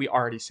feel like we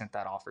already sent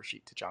that offer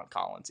sheet to John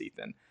Collins,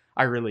 Ethan.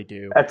 I really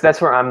do.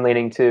 That's where I'm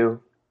leaning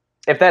to.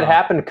 If that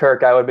happened,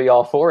 Kirk, I would be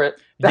all for it.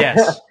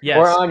 Yes.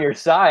 We're on your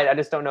side. I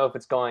just don't know if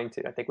it's going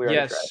to. I think we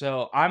already tried.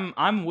 So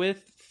I'm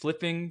with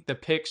flipping the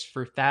picks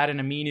for Thad and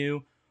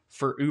Aminu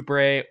for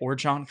Oubre or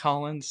John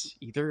Collins.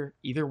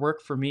 Either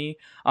work for me.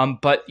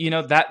 But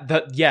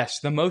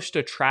the most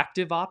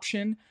attractive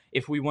option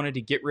if we wanted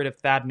to get rid of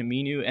Thad and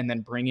Aminu and then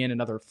bring in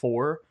another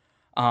 4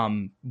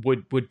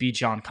 would be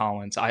John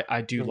Collins.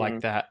 I do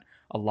like that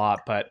a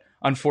lot, but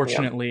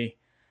unfortunately.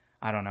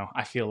 I don't know.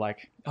 I feel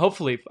like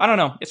hopefully, I don't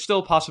know. It's still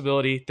a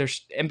possibility.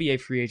 There's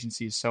NBA free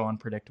agency is so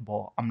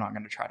unpredictable. I'm not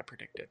going to try to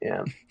predict it.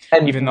 Yeah.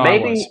 And even though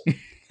maybe,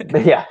 I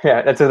was. yeah.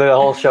 That's what the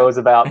whole show is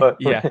about. But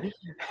yeah.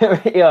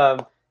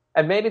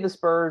 And maybe the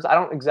Spurs, I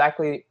don't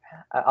exactly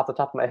off the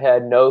top of my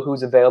head know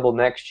who's available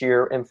next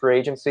year in free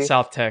agency.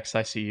 South Tex,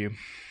 I see you.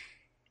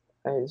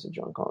 Hey, this is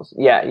John Collins.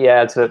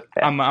 Yeah.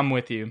 I'm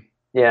with you.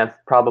 Yeah,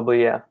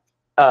 probably. Yeah.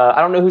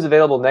 I don't know who's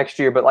available next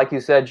year, but like you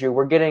said, Drew,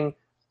 we're getting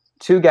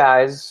 2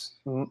 guys.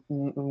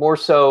 More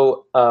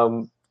so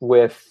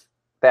with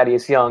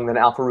Thaddeus Young than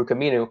Al-Farouq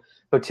Aminu,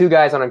 but 2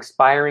 guys on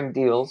expiring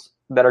deals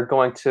that are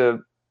going to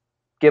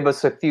give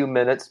us a few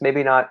minutes.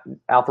 Maybe not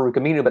Al-Farouq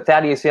Aminu, but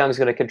Thaddeus Young is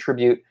going to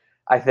contribute,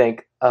 I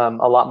think, a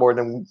lot more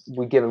than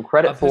we give him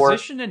credit for. A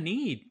position of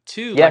need,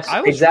 too. Yes,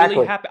 I was exactly.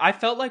 really happy. I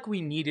felt like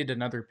we needed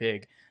another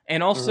big.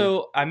 And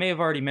also, I may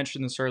have already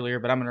mentioned this earlier,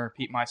 but I'm going to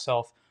repeat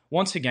myself.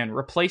 Once again,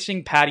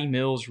 replacing Patty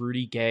Mills,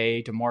 Rudy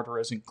Gay, DeMar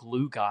DeRozan,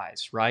 glue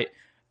guys, right?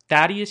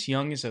 Thaddeus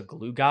Young is a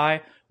glue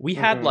guy. We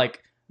had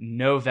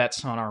no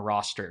vets on our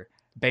roster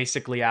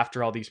basically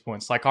after all these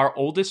points. Like our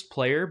oldest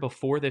player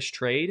before this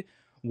trade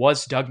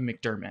was Doug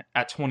McDermott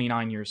at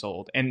 29 years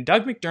old. And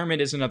Doug McDermott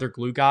is another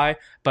glue guy,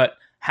 but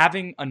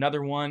having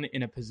another one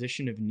in a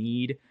position of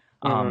need,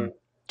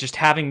 just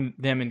having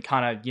them in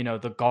kind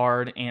of, the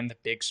guard and the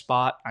big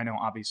spot. I know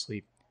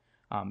obviously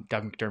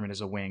Doug McDermott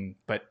is a wing,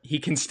 but he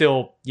can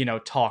still,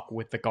 talk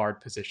with the guard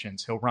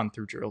positions. He'll run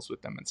through drills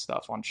with them and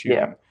stuff on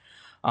shooting.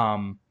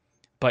 Yeah.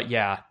 But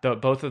yeah,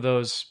 both of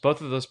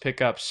those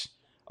pickups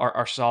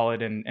are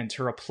solid, and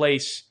to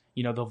replace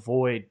the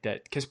void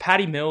that, because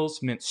Patty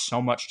Mills meant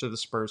so much to the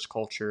Spurs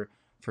culture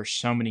for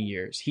so many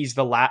years. He was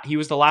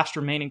the last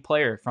remaining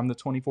player from the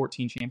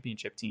 2014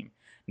 championship team.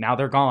 Now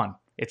they're gone.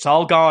 It's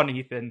all gone,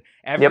 Ethan.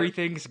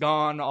 Everything's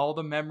gone. All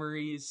the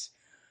memories.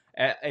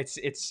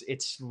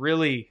 It's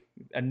really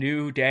a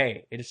new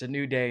day. It is a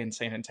new day in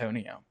San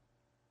Antonio.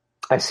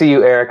 I see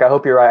you, Eric. I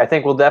hope you're right. I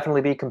think we'll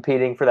definitely be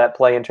competing for that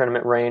play-in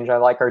tournament range. I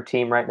like our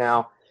team right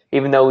now,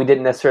 even though we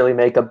didn't necessarily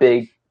make a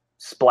big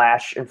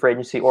splash in free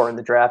agency or in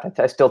the draft.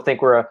 I still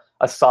think we're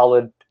a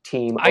solid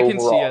team I can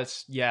overall.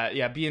 see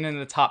us, being in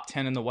the top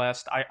 10 in the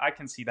West. I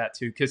can see that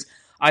too, because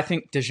I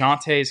think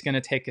DeJounte is going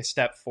to take a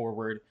step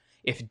forward.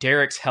 If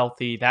Derek's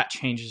healthy, that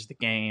changes the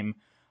game.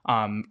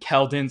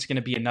 Keldon's going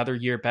to be another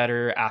year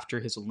better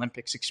after his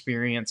Olympics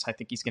experience. I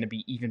think he's going to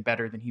be even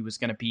better than he was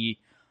going to be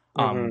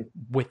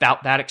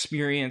without that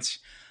experience.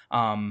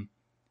 And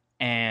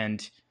I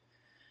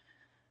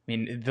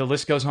mean, the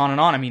list goes on and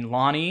on. I mean,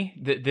 Lonnie,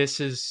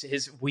 this is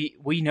his.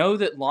 We know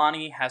that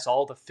Lonnie has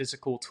all the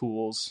physical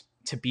tools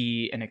to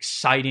be an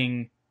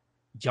exciting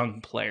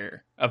young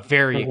player, a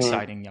very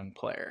exciting young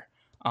player.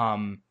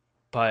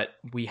 But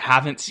we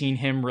haven't seen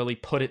him really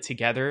put it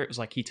together. It was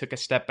like he took a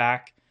step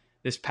back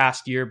this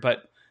past year,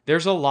 but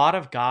there's a lot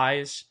of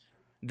guys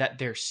that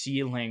their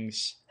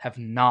ceilings have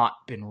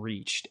not been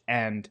reached.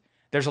 And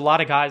there's a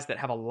lot of guys that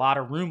have a lot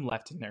of room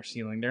left in their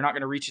ceiling. They're not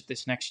going to reach it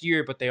this next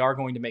year, but they are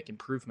going to make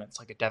improvements,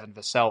 like a Devin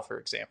Vassell, for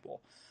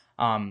example.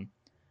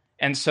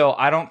 And so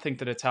I don't think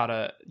that it's out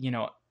of,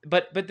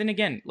 but then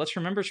again, let's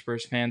remember,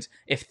 Spurs fans,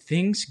 if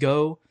things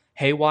go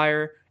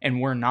haywire and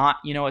we're not,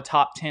 a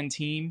top 10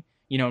 team,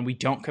 and we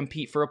don't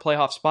compete for a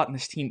playoff spot and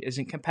this team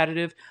isn't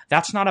competitive,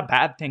 that's not a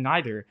bad thing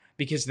either.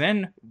 Because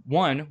then,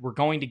 one, we're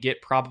going to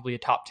get probably a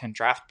top 10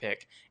 draft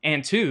pick.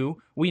 And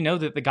two, we know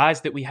that the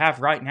guys that we have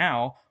right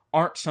now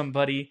aren't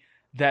somebody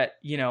that,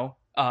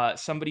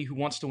 somebody who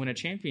wants to win a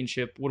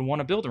championship would want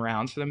to build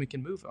around, so then we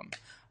can move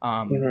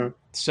them.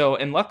 So,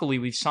 and luckily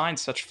we've signed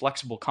such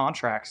flexible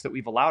contracts that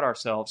we've allowed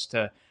ourselves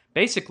to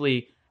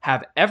basically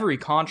have every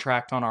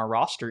contract on our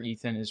roster,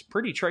 Ethan, is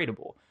pretty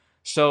tradable.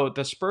 So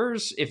the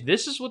Spurs, if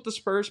this is what the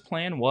Spurs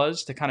plan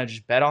was, to kind of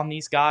just bet on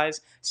these guys,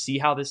 see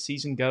how this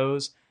season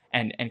goes,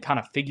 and kind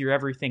of figure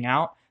everything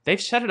out, they've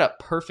set it up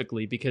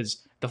perfectly,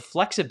 because the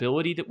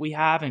flexibility that we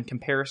have in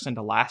comparison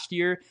to last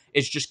year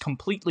is just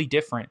completely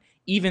different,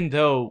 even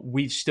though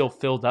we've still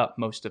filled up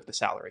most of the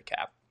salary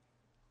cap.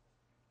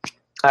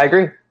 I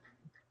agree.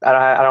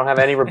 I don't have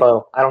any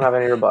rebuttal.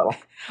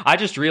 I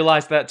just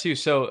realized that too.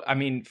 So, I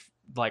mean,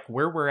 like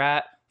where we're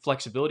at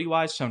flexibility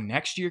wise. So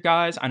next year,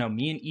 guys, I know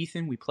me and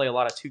Ethan, we play a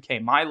lot of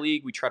 2K My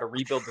League. We try to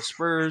rebuild the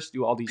Spurs,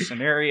 do all these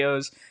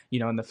scenarios,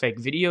 in the fake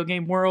video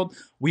game world.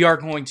 We are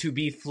going to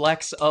be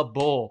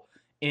flexible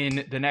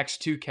in the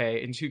next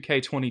 2K, in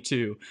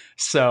 2K22.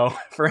 So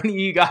for any of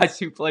you guys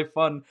who play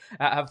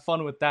have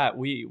fun with that,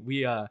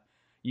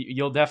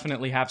 you'll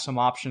definitely have some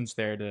options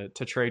there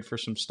to trade for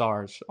some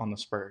stars on the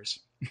Spurs.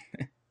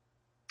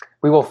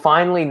 We will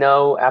finally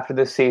know after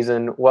this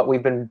season what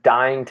we've been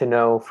dying to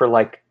know for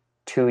like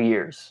 2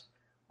 years,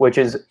 which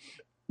is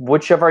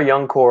which of our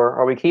young core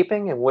are we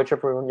keeping and which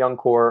of our young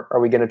core are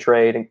we going to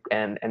trade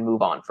and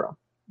move on from?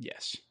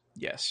 Yes.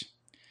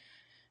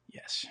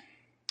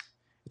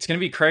 It's going to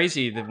be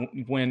crazy that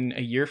when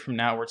a year from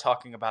now we're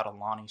talking about a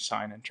Lonnie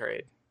sign and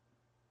trade.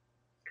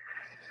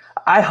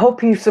 I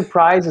hope he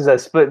surprises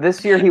us, but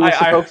this year he was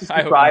supposed to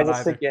surprise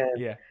us again.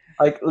 Yeah.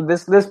 Like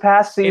this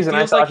past season, it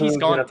feels I thought like he's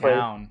gone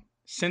down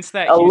since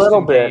that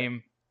Houston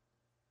game.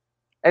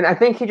 And I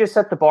think he just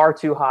set the bar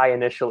too high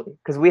initially,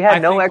 because we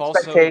had no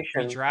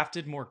expectation. Also, we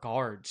drafted more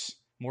guards,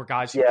 more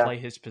guys who play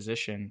his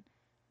position.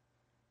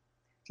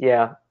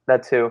 Yeah,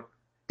 that too.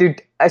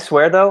 Dude, I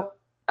swear though,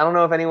 I don't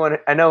know if anyone,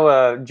 I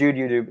know Jude,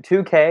 you do, but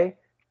 2K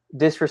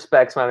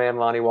disrespects my man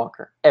Lonnie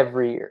Walker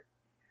every year.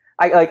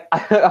 I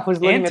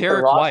was looking at the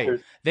rosters.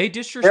 White. They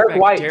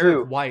disrespect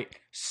Derek White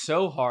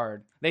so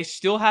hard. They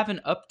still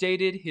haven't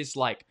updated his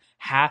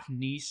half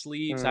knee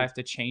sleeves. I have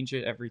to change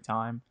it every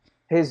time.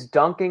 His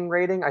dunking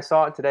rating, I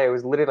saw it today. It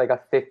was literally like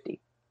a 50.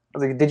 I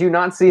was like, did you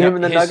not see him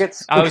in the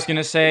Nuggets? I was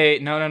gonna say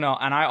no, and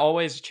I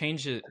always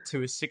change it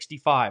to a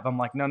 65. I'm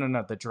like, no.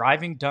 The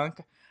driving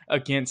dunk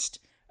against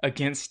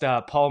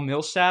Paul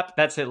Millsap,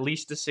 that's at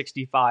least a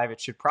 65. It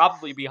should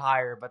probably be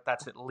higher, but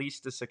that's at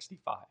least a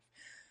 65.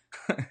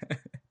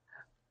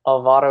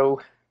 Alvaro,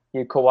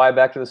 you Kawhi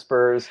back to the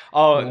Spurs.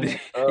 Oh,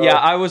 yeah.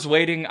 I was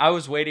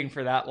waiting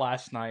for that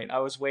last night. I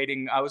was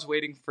waiting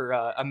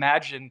for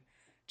imagine.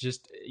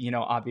 Just,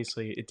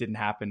 obviously it didn't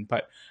happen,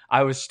 but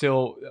I was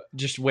still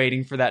just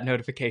waiting for that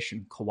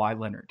notification. Kawhi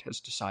Leonard has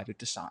decided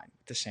to sign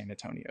with the San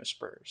Antonio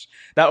Spurs.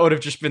 That would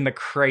have just been the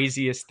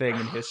craziest thing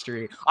in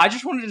history. I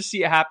just wanted to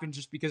see it happen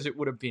just because it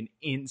would have been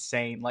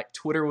insane. Like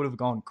Twitter would have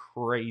gone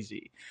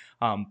crazy.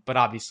 But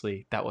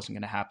obviously that wasn't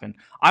going to happen.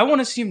 I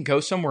want to see him go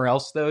somewhere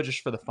else though,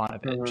 just for the fun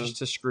of it, just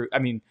to screw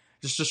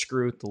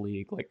with the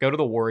league. Like go to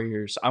the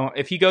Warriors.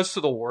 If he goes to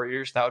the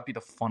Warriors, that would be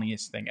the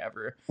funniest thing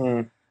ever.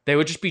 They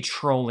would just be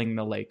trolling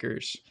the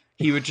Lakers.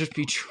 He would just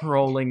be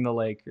trolling the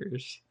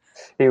Lakers.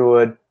 He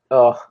would.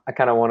 Oh, I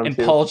kind of want him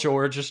to. And Paul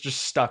George is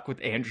just stuck with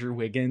Andrew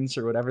Wiggins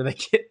or whatever they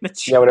get in the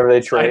trade. Yeah, whatever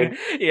they trade.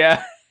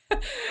 Yeah.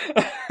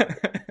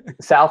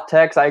 South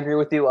Tex, I agree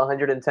with you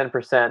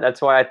 110%. That's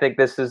why I think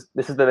this is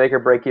the make or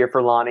break year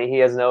for Lonnie. He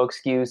has no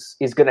excuse.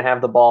 He's going to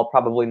have the ball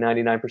probably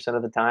 99%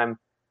 of the time.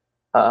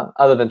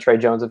 Other than Trey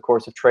Jones, of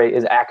course, if Trey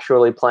is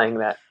actually playing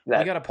that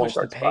you got to push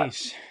the pace.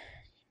 Spot.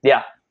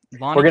 Yeah.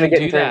 Lonnie, we're going to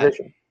get in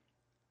transition. That.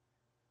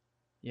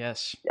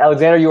 Yes,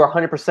 Alexander, you are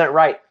 100%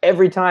 right.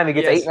 Every time he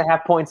gets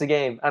 8.5 points a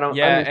game. I don't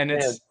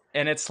understand.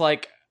 and it's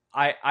like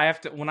I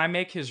have to, when I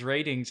make his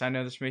ratings, I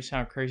know this may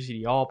sound crazy to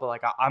y'all, but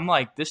like I'm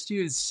like, this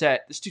dude's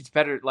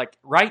better. Like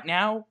right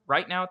now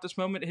at this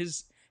moment,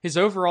 his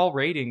overall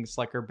ratings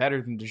like are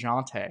better than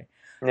DeJounte.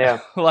 Yeah.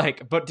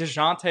 Like, but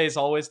DeJounte is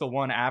always the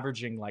one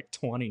averaging like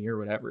 20 or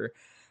whatever.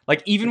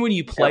 Like even when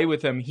you play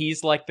with him,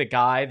 he's like the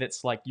guy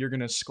that's like you're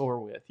gonna score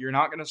with. You're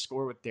not gonna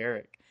score with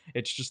Derek.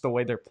 It's just the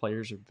way their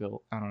players are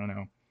built. I don't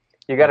know.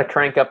 You got to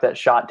crank up that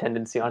shot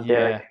tendency on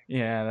Derek.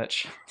 Yeah,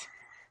 that's.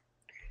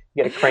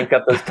 You got to crank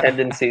up those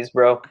tendencies,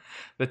 bro.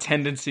 The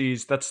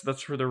tendencies.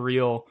 That's for the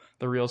real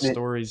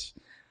stories.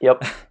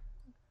 Yep.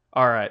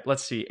 All right.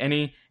 Let's see.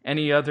 Any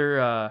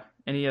other?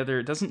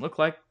 It doesn't look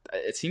like.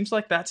 It seems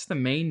like that's the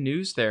main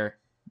news there.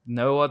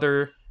 No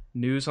other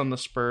news on the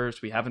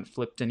Spurs. We haven't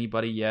flipped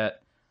anybody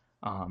yet.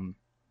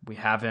 We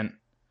haven't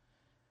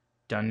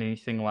done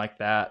anything like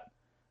that.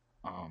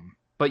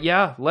 But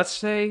yeah, let's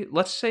say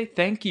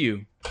thank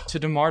you to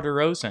DeMar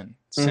DeRozan.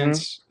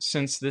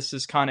 Since this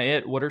is kind of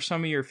it, what are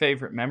some of your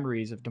favorite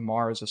memories of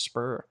DeMar as a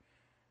Spur?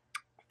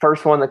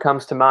 First one that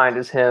comes to mind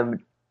is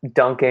him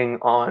dunking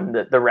on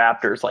the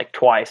Raptors like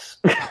twice.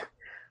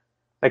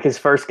 Like his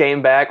first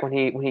game back when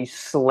he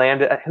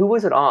slammed it. Who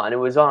was it on? It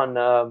was on.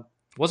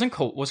 Was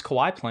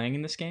Kawhi playing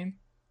in this game?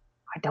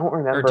 I don't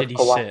remember. Or did he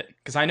sit?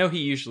 Because I know he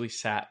usually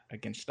sat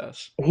against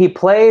us. He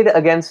played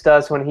against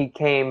us when he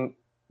came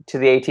to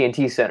the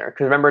AT&T Center.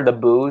 Because remember the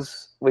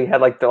boos? We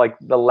had like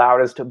the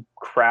loudest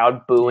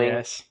crowd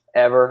booing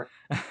ever.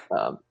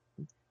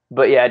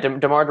 But yeah,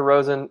 DeMar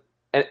DeRozan.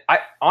 And I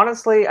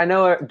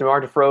know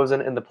DeMar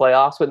DeRozan in the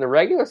playoffs, but in the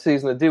regular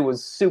season, the dude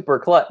was super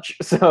clutch.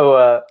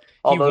 So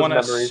he won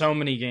us so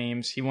many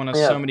games.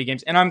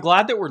 And I'm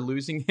glad that we're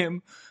losing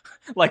him.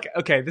 Like,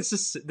 okay, this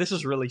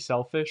is really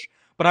selfish,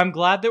 but I'm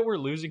glad that we're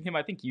losing him.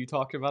 I think you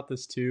talked about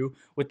this too,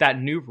 with that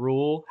new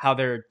rule, how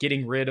they're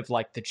getting rid of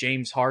like the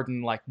James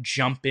Harden like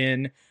jump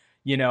in,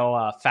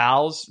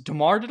 fouls.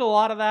 DeMar did a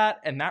lot of that,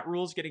 and that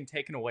rule's getting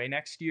taken away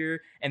next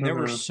year. And there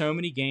were so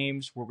many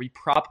games where we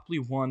probably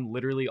won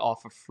literally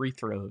off of free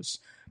throws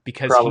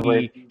because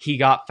he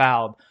got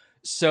fouled.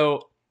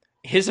 So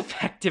his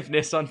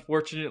effectiveness,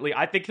 unfortunately,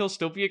 I think he'll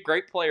still be a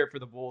great player for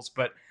the Bulls,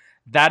 but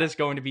that is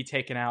going to be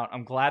taken out.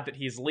 I'm glad that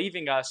he's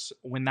leaving us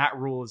when that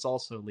rule is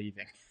also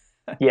leaving.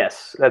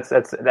 Yes,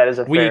 that is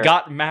a we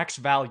got max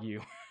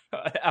value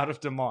out of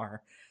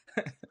DeMar.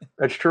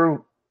 That's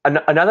true.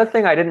 Another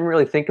thing I didn't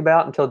really think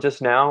about until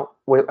just now,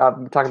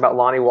 I'm talking about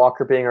Lonnie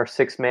Walker being our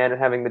sixth man and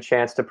having the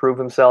chance to prove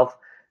himself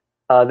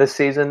this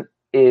season,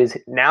 is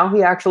now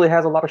he actually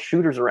has a lot of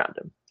shooters around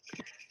him.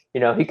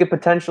 He could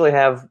potentially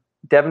have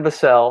Devin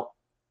Vassell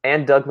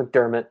and Doug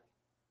McDermott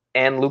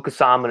and Luka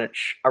Samanic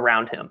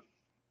around him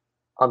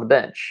on the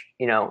bench.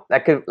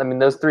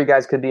 Those three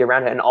guys could be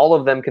around him, and all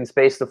of them can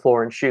space the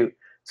floor and shoot.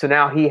 So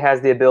now he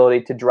has the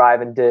ability to drive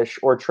and dish,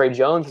 or Trey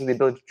Jones has the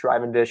ability to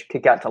drive and dish,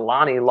 kick out to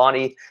Lonnie.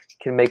 Lonnie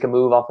can make a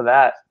move off of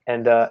that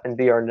and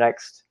be our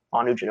next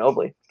Manu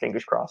Ginobili.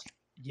 Fingers crossed.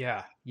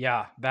 Yeah,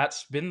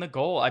 that's been the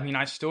goal. I mean,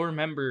 I still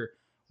remember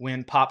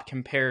when Pop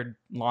compared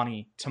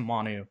Lonnie to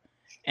Manu,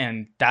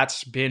 and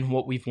that's been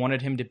what we've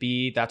wanted him to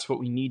be. That's what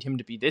we need him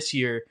to be this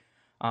year.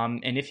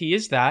 And if he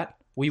is that,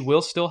 we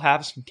will still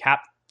have some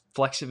cap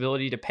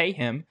flexibility to pay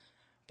him.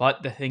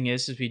 But the thing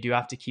is we do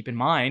have to keep in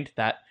mind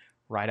that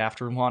right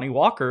after Lonnie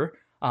Walker,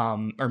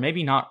 or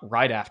maybe not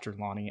right after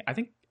Lonnie, I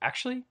think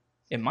actually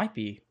it might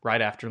be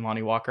right after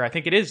Lonnie Walker. I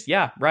think it is,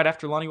 right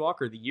after Lonnie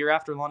Walker. The year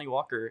after Lonnie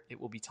Walker, it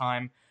will be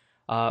time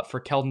for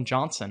Keldon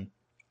Johnson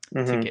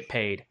to get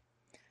paid.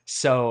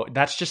 So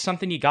that's just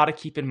something you got to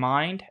keep in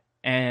mind.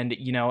 And,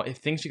 if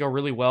things go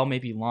really well,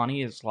 maybe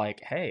Lonnie is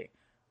like, hey,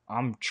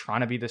 I'm trying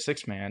to be the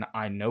sixth man.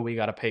 I know we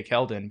got to pay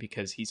Keldon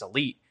because he's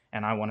elite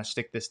and I want to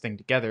stick this thing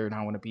together and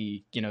I want to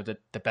be,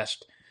 the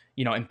best,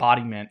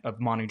 embodiment of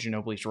Manu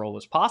Ginobili's role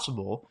as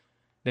possible.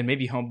 Then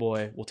maybe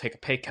Homeboy will take a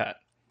pay cut.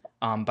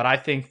 But I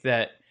think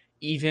that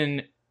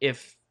even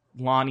if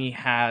Lonnie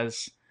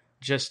has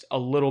just a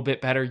little bit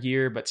better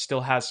year, but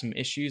still has some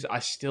issues, I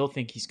still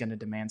think he's going to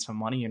demand some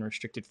money in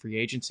restricted free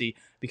agency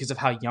because of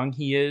how young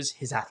he is,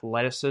 his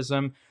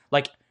athleticism.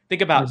 Like,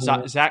 think about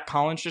Zach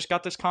Collins just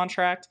got this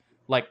contract.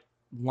 Like,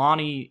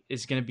 Lonnie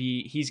is going to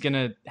he's going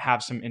to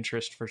have some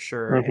interest for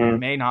sure. And it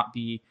may not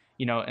be,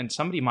 and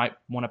somebody might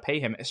want to pay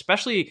him,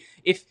 especially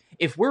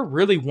if we're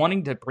really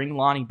wanting to bring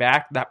Lonnie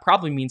back. That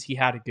probably means he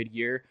had a good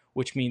year,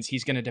 which means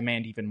he's going to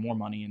demand even more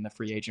money in the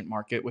free agent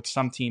market with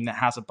some team that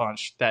has a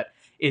bunch that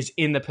is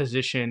in the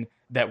position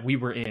that we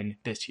were in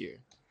this year.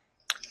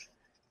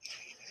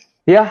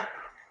 Yeah,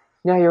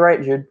 you're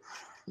right, Jude.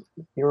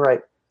 You're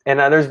right. And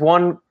there's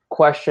one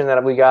question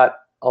that we got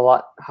a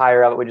lot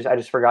higher up. I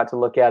just forgot to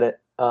look at it.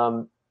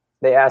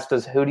 They asked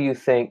us, who do you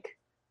think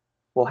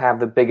will have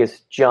the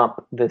biggest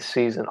jump this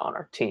season on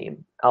our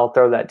team? I'll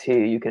throw that to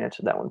you. You can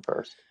answer that one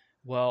first.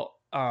 Well,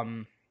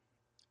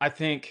 I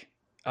think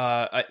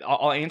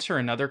I'll answer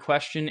another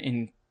question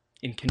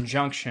in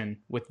conjunction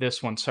with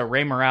this one. So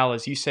Ray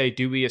Morales, you say,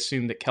 do we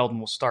assume that Keldon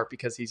will start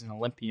because he's an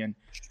Olympian?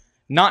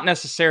 Not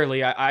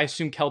necessarily. I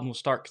assume Keldon will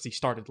start because he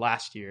started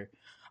last year.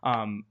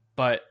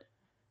 But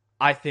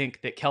I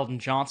think that Keldon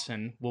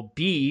Johnson will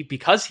be,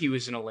 because he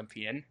was an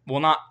Olympian, well,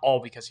 not all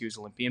because he was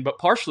an Olympian, but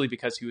partially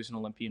because he was an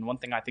Olympian. One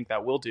thing I think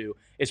that will do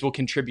is will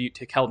contribute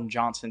to Keldon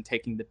Johnson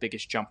taking the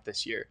biggest jump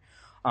this year.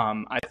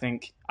 I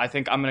think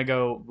I'm going to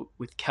go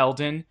with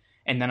Keldon,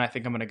 and then I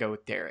think I'm going to go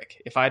with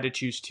Derek. If I had to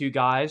choose two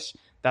guys,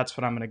 that's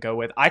what I'm going to go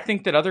with. I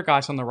think that other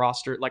guys on the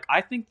roster, like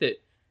I think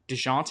that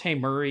DeJounte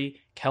Murray,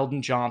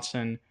 Keldon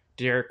Johnson,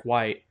 Derek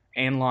White,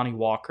 and Lonnie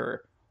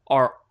Walker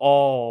are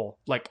all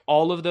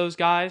of those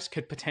guys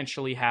could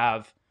potentially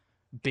have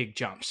big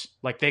jumps.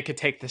 Like they could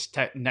take this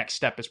next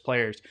step as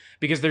players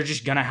because they're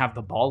just going to have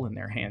the ball in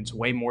their hands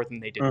way more than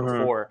they did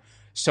before.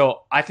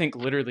 So I think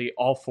literally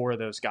all four of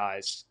those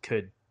guys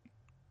could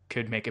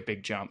make a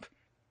big jump.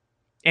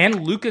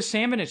 And Lucas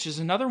Samanic is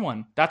another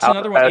one. That's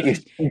another one.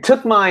 You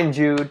took mine,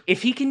 Jude.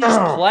 If he can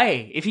just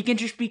play, if he can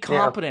just be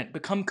competent,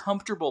 become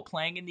comfortable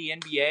playing in the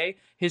NBA,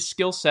 his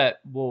skill set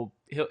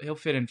he'll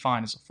fit in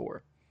fine as a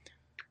 4.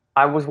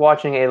 I was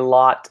watching a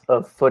lot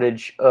of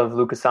footage of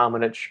Lucas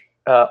Samanic,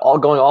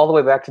 going all the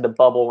way back to the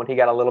bubble when he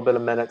got a little bit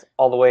of minutes,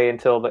 all the way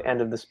until the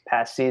end of this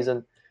past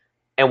season.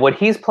 And when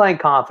he's playing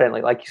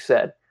confidently, like you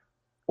said,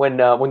 when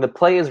the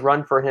play is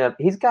run for him,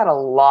 he's got a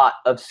lot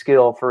of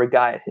skill for a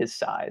guy at his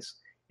size.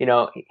 He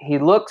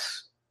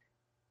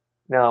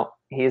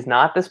is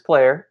not this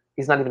player.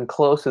 He's not even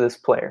close to this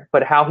player.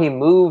 But how he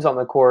moves on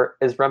the court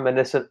is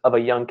reminiscent of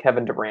a young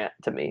Kevin Durant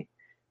to me.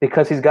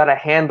 Because he's got a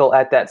handle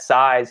at that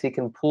size, he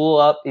can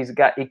pull up. He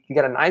got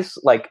a nice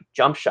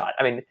jump shot.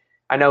 I mean,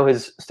 I know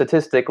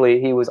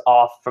statistically he was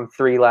off from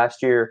 3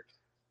 last year.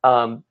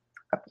 I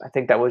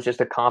think that was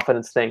just a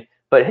confidence thing,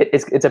 but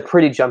it's a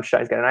pretty jump shot.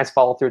 He's got a nice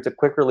follow through. It's a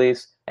quick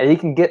release, and he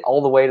can get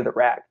all the way to the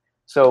rack.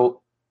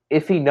 So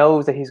if he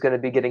knows that he's going to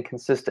be getting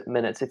consistent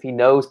minutes, if he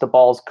knows the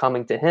ball's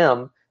coming to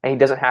him, and he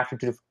doesn't have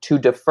to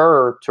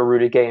defer to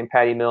Rudy Gay and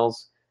Patty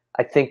Mills,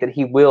 I think that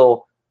he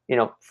will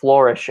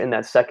flourish in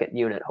that second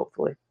unit,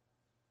 hopefully.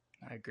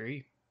 I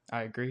agree.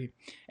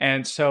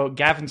 And so,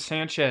 Gavin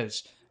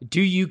Sanchez,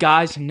 do you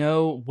guys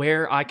know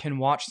where I can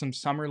watch some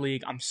Summer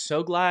League? I'm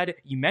so glad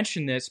you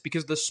mentioned this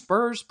because the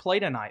Spurs play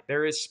tonight.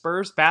 There is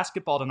Spurs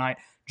basketball tonight.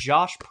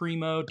 Josh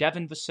Primo,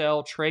 Devin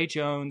Vassell, Trey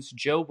Jones,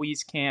 Joe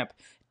Wieskamp,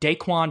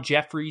 Daquan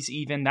Jeffries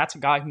even. That's a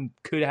guy who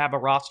could have a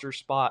roster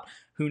spot.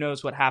 Who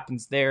knows what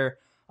happens there.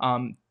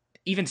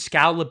 Even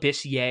Skal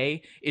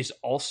Labissiere is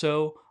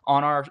also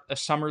on our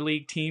Summer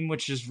League team,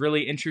 which is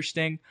really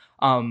interesting.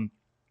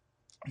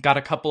 Got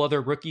a couple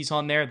other rookies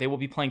on there. They will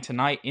be playing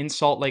tonight in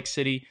Salt Lake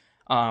City.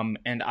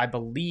 And I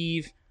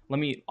believe,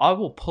 I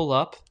will pull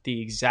up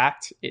the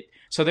exact,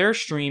 so there are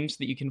streams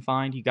that you can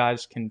find. You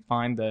guys can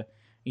find the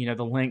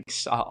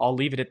links. I'll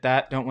leave it at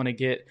that. Don't want to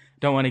get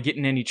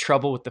in any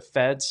trouble with the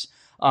feds.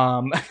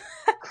 But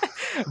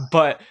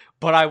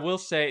I will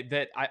say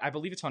that I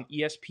believe it's on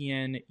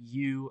ESPN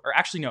or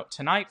actually no,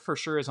 tonight for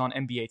sure is on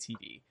NBA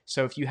TV.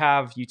 So if you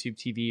have YouTube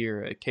TV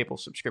or a cable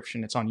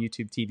subscription, it's on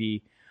YouTube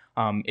TV.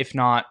 If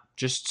not,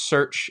 just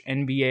search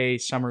NBA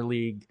Summer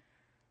League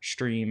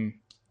stream,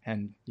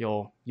 and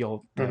you'll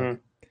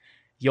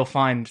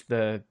find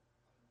the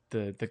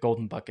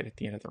golden bucket at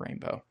the end of the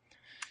rainbow.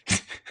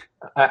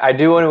 I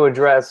do want to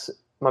address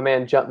my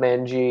man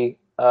Jumpman G.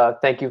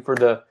 Thank you for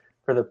the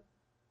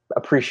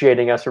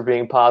appreciating us for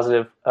being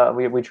positive.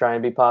 We try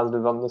and be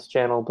positive on this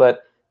channel,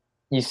 but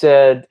you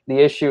said the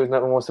issue is no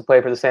one wants to play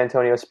for the San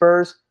Antonio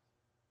Spurs.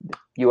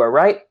 You are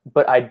right,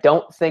 but I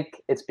don't think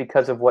it's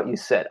because of what you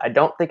said. I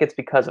don't think it's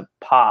because of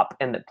Pop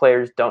and that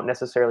players don't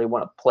necessarily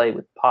want to play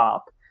with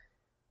Pop.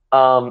 There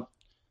are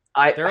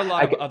a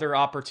lot of other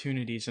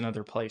opportunities in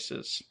other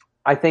places.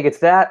 I think it's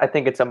that. I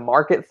think it's a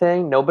market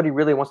thing. Nobody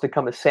really wants to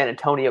come to San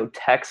Antonio,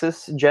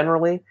 Texas,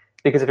 generally,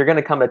 because if you're going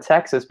to come to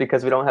Texas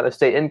because we don't have a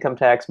state income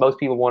tax, most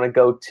people want to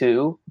go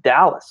to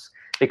Dallas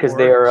because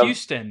they're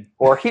Houston.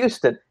 Or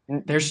Houston.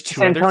 There's two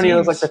San Antonio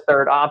other teams. is like the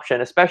third option,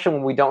 especially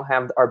when we don't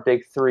have our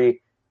big three.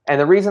 And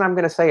the reason I'm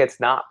going to say it's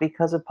not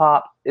because of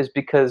Pop is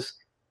because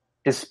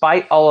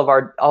despite all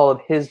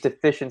of his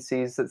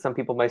deficiencies that some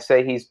people might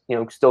say, he's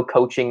still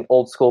coaching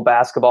old school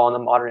basketball in the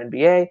modern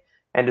NBA,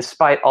 and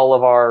despite all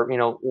of our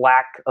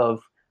lack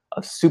of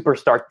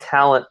superstar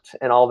talent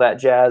and all that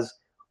jazz,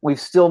 we've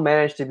still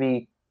managed to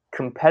be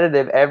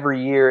competitive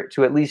every year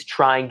to at least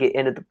try and get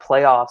into the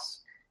playoffs.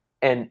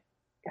 And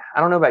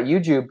I don't know about you,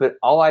 Jude, but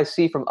all I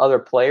see from other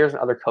players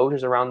and other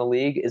coaches around the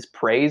league is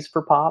praise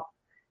for Pop.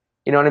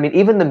 You know what I mean?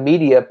 Even the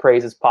media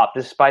praises Pop,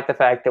 despite the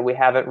fact that we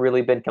haven't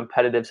really been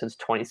competitive since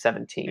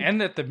 2017.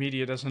 And that the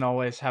media doesn't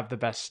always have the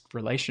best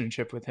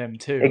relationship with him,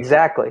 too.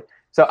 Exactly.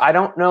 So I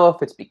don't know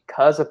if it's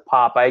because of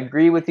Pop. I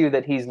agree with you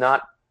that he's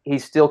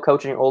still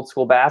coaching old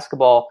school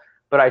basketball,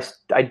 but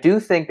I do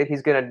think that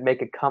he's going to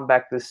make a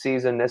comeback this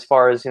season as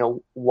far as,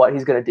 what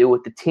he's going to do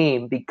with the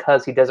team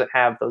because he doesn't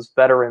have those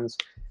veterans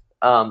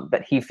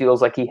that he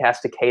feels like he has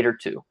to cater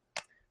to.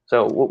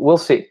 So we'll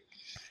see.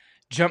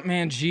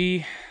 Jumpman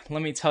G,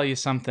 let me tell you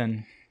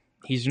something.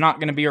 He's not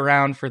going to be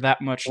around for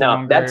that much No,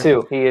 longer. that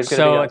too. He is.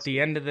 So at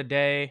the end of the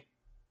day,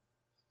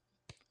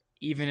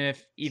 even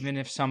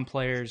if some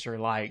players are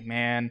like,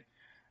 man,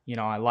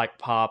 I like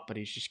Pop, but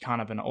he's just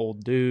kind of an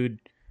old dude.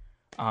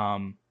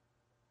 Not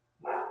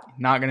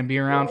going to be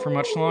around for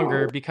much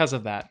longer because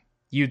of that.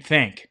 You'd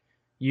think.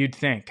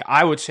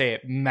 I would say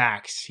at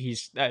max,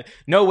 he's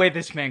no way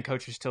this man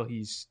coaches till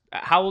he's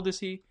how old is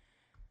he?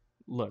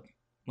 Look,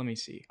 let me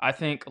see. I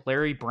think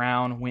Larry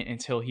Brown went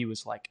until he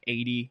was like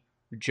 80.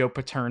 Joe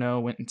Paterno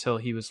went until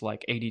he was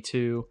like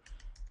 82.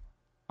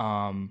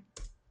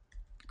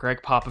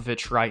 Greg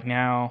Popovich right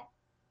now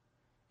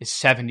is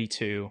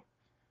 72.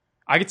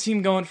 I could see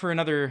him going for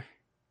another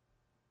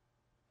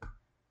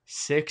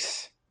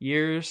 6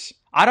 years.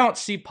 I don't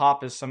see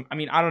Pop as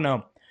I don't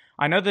know.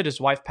 I know that his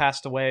wife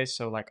passed away,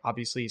 so like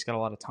obviously he's got a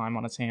lot of time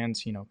on his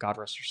hands, God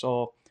rest her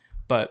soul.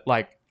 But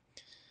like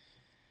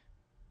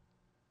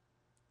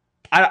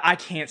I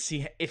can't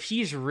see if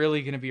he's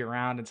really going to be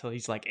around until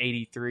he's like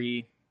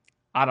 83.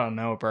 I don't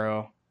know,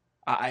 bro.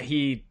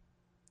 I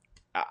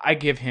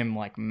give him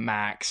like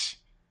max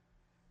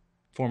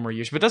 4 more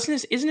years. But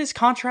isn't his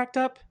contract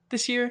up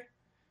this year?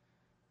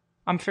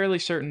 I'm fairly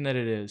certain that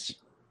it is.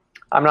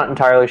 I'm not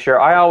entirely sure.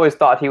 I always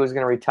thought he was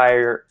going to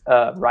retire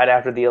right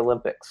after the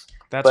Olympics.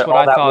 That's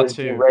what I thought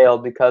too.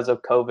 Derailed because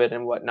of COVID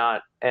and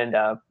whatnot, and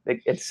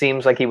it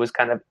seems like he was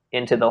kind of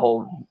into the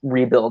whole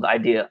rebuild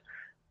idea.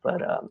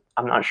 But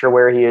I'm not sure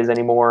where he is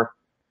anymore.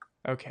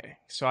 Okay,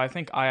 so I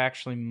think I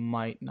actually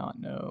might not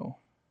know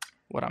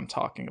what I'm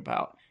talking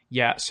about.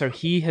 Yeah, so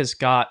he has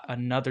got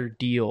another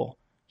deal.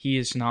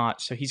 He's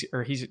not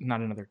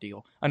another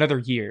deal. Another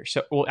year.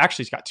 So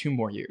actually he's got 2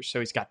 more years. So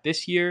he's got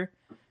this year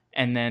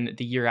and then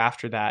the year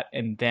after that,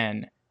 and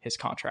then his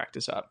contract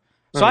is up.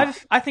 So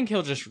I think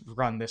he'll just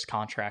run this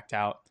contract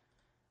out,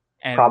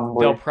 and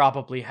they'll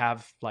probably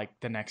have like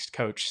the next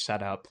coach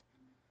set up.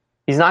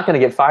 He's not going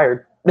to get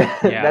fired.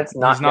 Yeah, he's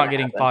not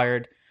getting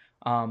fired.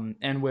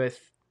 And with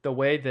the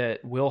way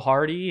that Will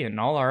Hardy and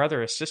all our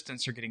other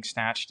assistants are getting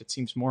snatched, it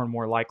seems more and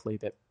more likely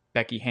that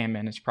Becky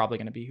Hammon is probably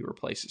going to be who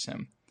replaces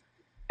him.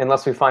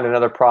 Unless we find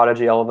another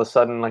prodigy all of a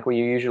sudden, like we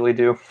usually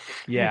do,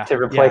 to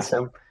replace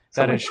him.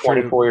 That is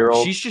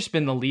 24-year-old. She's just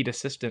been the lead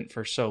assistant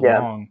for so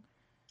long.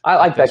 I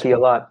like Becky a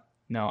lot.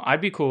 No,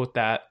 I'd be cool with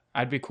that.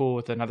 I'd be cool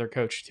with another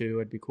coach too.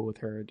 I'd be cool with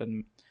her. It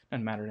doesn't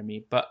matter to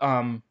me. But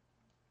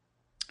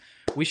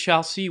we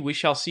shall see. We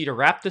shall see. To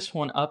wrap this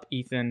one up,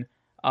 Ethan,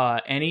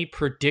 any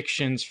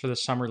predictions for the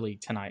Summer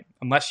League tonight?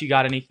 Unless you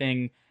got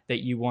anything that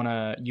you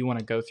wanna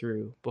go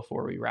through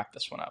before we wrap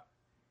this one up.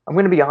 I'm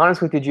going to be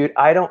honest with you, Jude.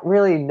 I don't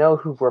really know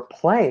who we're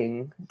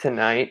playing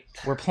tonight.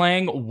 We're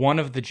playing one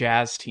of the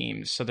Jazz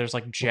teams. So there's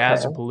like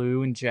Jazz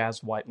Blue and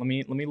Jazz White. Let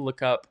me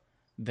look up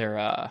their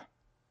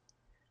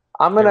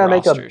I'm going to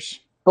make a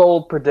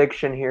bold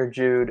prediction here,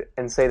 Jude,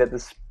 and say that the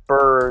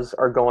Spurs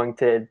are going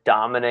to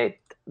dominate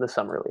the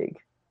Summer League.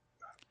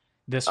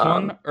 This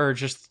one, or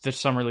just the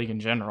Summer League in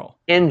general?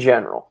 In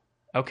general.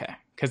 Okay.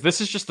 Because this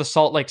is just the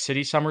Salt Lake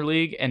City Summer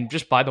League. And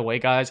just by the way,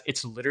 guys,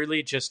 it's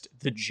literally just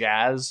the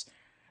Jazz,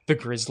 the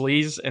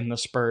Grizzlies, and the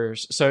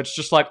Spurs. So it's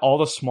just like all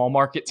the small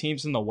market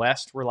teams in the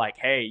West were like,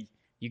 hey,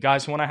 you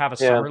guys want to have a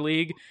Summer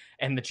League?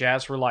 And the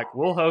Jazz were like,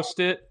 we'll host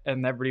it.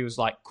 And everybody was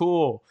like,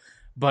 cool.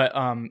 But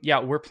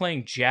we're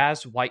playing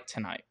Jazz White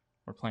tonight.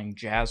 We're playing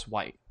Jazz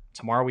White.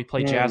 Tomorrow we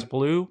play Jazz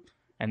Blue.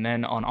 And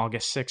then on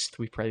August 6th,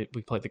 we play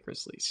the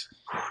Grizzlies.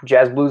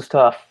 Jazz Blue's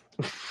tough.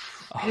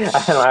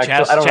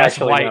 Jazz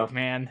White,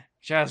 man.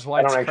 Jazz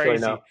White's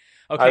crazy.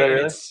 Okay,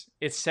 really?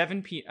 It's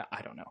 7 p.m.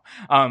 I don't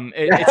know.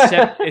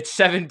 It's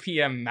 7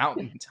 p.m.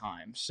 Mountain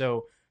Time.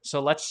 So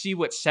let's see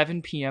what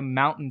 7 p.m.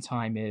 Mountain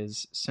Time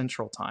is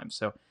Central Time.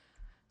 So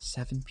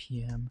 7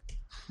 p.m.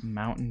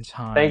 Mountain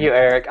Time. Thank you,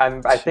 Eric.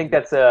 I think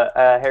that's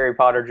a Harry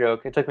Potter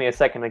joke. It took me a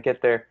second to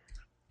get there.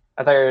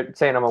 I thought you were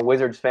saying I'm a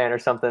Wizards fan or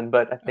something,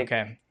 but I think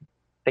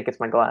it's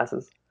my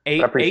glasses.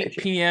 8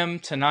 p.m.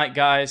 tonight,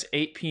 guys.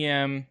 8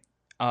 p.m.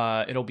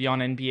 It'll be on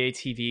NBA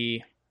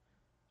TV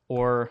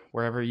or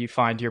wherever you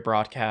find your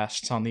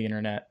broadcasts on the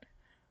internet.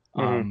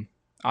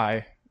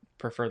 I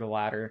prefer the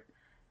latter.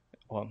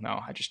 Well,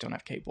 no, I just don't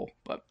have cable.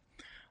 But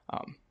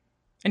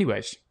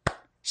anyways,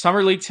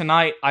 Summer League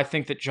tonight, I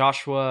think that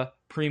Joshua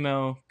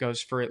Primo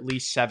goes for at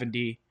least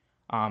 70,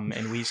 and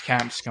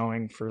Wieskamp's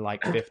going for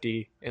like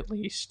 50 at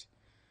least.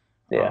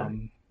 Yeah,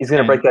 he's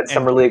going to break that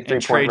Summer League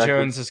 3-point Trey record.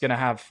 Jones is going to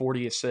have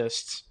 40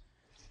 assists.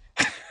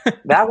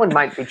 That one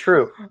might be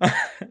true.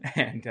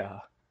 And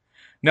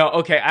no,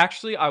 okay.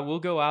 Actually, I will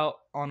go out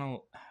on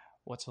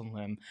what's a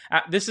limb?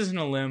 This isn't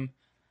a limb.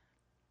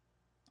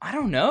 I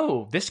don't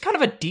know. This is kind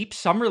of a deep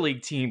Summer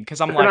League team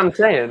because I'm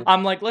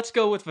like, let's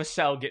go with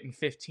Vassell getting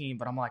 15,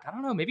 but I'm like, I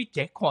don't know. Maybe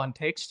Daquan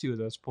takes 2 of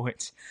those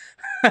points.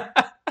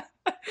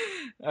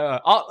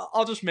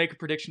 I'll just make a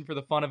prediction for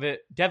the fun of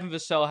it. Devin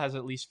Vassell has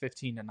at least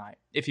 15 tonight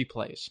if he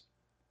plays.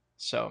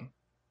 So.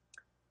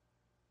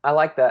 I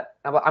like that.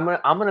 I'm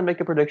gonna make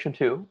a prediction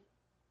too.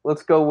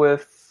 Let's go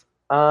with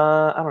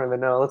I don't even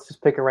know. Let's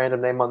just pick a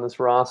random name on this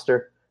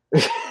roster.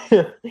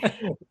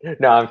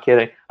 No, I'm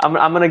kidding. I'm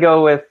gonna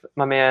go with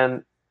my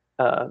man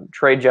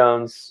Trey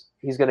Jones.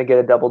 He's gonna get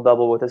a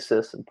double-double with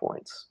assists and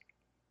points.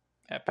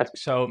 Epic.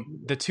 So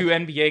the two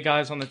NBA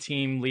guys on the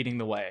team leading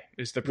the way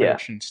is the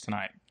predictions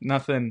tonight.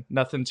 Nothing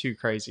too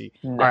crazy.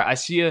 No. All right,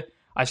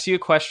 I see a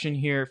question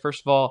here.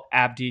 First of all,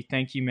 Abdi,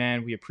 thank you,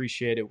 man. We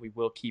appreciate it. We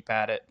will keep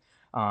at it.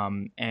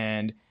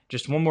 And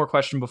just one more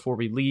question before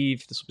we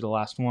leave. This will be the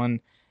last one.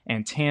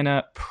 And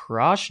Tana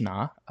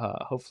Prajna,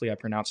 hopefully I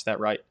pronounced that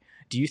right.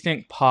 Do you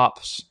think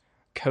Pop's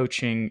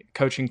coaching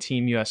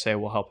Team USA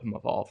will help him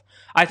evolve?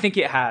 I think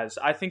it has.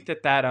 I think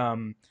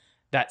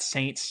that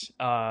Saints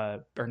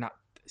or not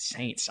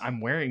Saints.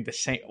 I'm wearing the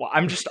Saint. Well,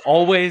 I'm just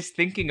always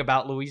thinking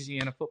about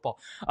Louisiana football.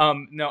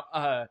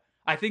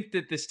 I think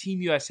that this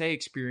Team USA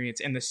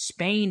experience and the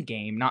Spain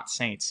game, not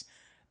Saints,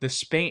 the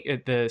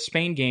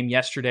Spain game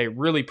yesterday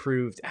really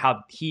proved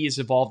how he has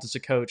evolved as a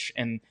coach,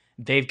 and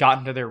they've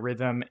gotten to their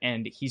rhythm,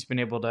 and he's been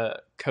able to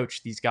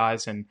coach these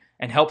guys and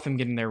help them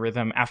get in their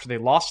rhythm after they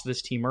lost to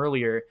this team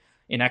earlier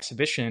in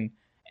exhibition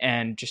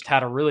and just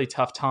had a really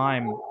tough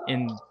time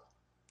in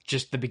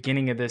just the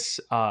beginning of this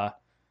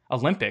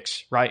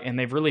Olympics, right? And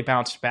they've really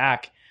bounced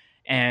back.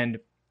 And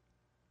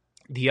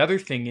the other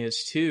thing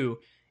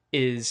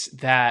is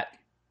that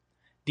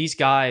these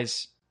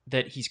guys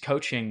that he's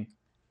coaching,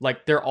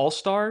 like, they're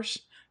all-stars.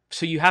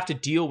 So you have to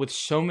deal with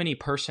so many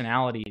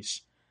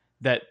personalities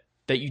that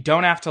you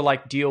don't have to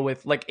like deal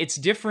with. Like, it's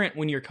different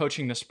when you're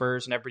coaching the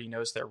Spurs and everybody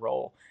knows their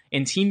role.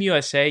 In Team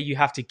USA, you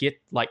have to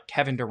get like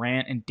Kevin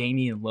Durant and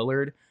Damian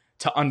Lillard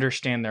to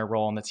understand their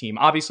role on the team.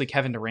 Obviously,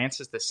 Kevin Durant's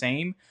is the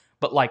same,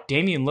 but like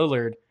Damian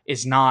Lillard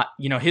is not,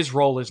 his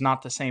role is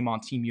not the same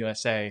on Team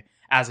USA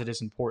as it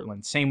is in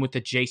Portland. Same with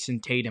the Jason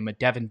Tatum, a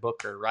Devin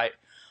Booker, right?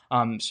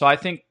 So I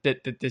think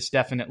that this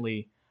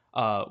definitely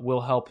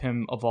will help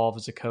him evolve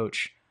as a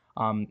coach.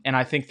 And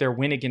I think their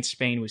win against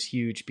Spain was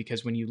huge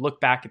because when you look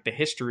back at the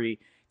history,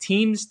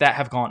 teams that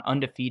have gone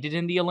undefeated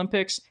in the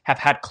Olympics have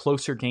had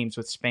closer games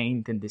with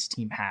Spain than this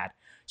team had.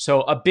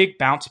 So a big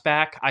bounce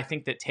back. I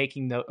think that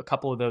taking a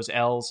couple of those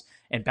L's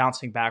and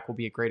bouncing back will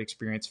be a great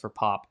experience for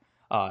Pop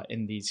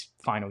in these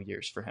final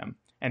years for him.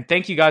 And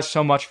thank you guys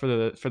so much for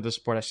the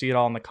support. I see it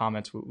all in the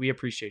comments. We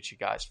appreciate you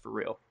guys for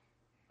real.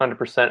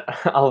 100%.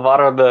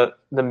 Alvaro,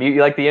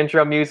 you like the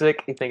intro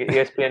music? You think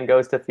ESPN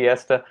goes to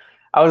Fiesta?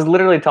 I was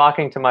literally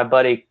talking to my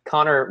buddy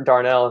Connor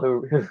Darnell,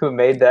 who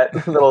made that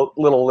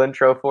little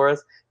intro for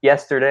us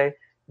yesterday,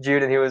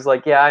 Jude, and he was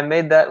like, "Yeah, I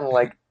made that in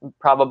like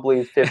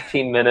probably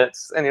 15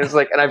 minutes," and he was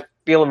like, "And I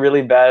feel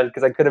really bad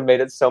because I could have made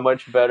it so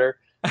much better."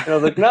 And I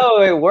was like,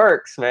 "No, it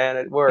works, man.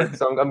 It works."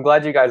 So I'm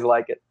glad you guys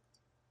like it.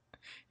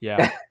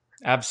 Yeah,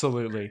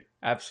 absolutely.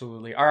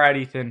 All right,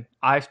 Ethan,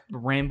 I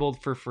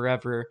rambled for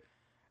forever.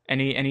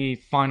 Any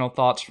final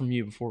thoughts from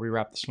you before we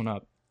wrap this one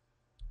up?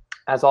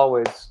 As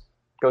always,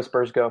 go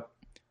Spurs, go.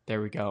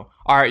 There we go.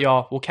 All right,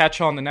 y'all. We'll catch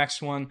you on the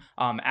next one.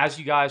 As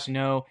you guys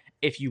know,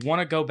 if you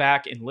want to go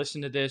back and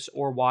listen to this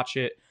or watch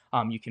it,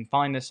 you can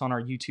find this on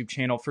our YouTube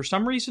channel. For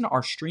some reason,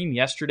 our stream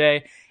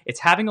yesterday,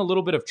 it's having a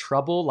little bit of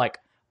trouble, like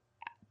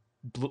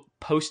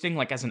posting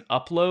like as an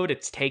upload.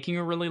 It's taking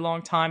a really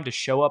long time to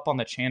show up on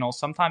the channel.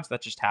 Sometimes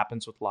that just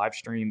happens with live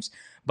streams.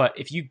 But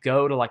if you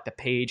go to like the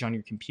page on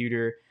your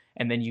computer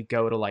and then you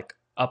go to like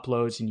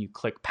uploads and you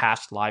click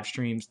past live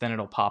streams, then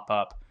it'll pop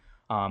up.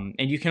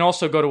 And you can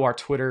also go to our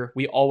Twitter.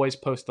 We always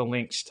post the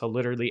links to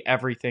literally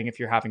everything if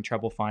you're having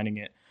trouble finding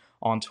it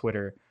on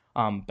Twitter.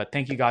 But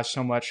thank you guys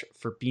so much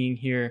for being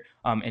here.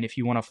 And if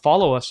you want to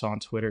follow us on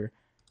Twitter,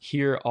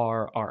 here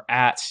are our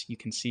 @. You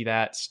can see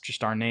that. It's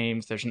just our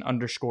names. There's an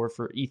underscore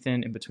for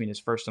Ethan in between his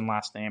first and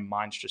last name.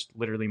 Mine's just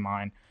literally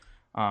mine.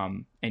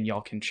 And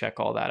y'all can check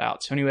all that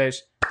out. So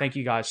anyways, thank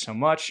you guys so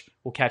much.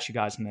 We'll catch you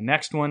guys in the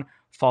next one.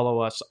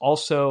 Follow us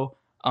also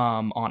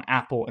on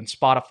Apple and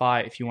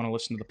Spotify if you want to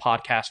listen to the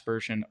podcast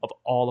version of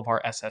all of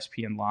our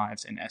SSPN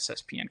lives and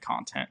SSPN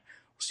content.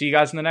 We'll see you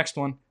guys in the next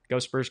one. Go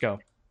Spurs, go.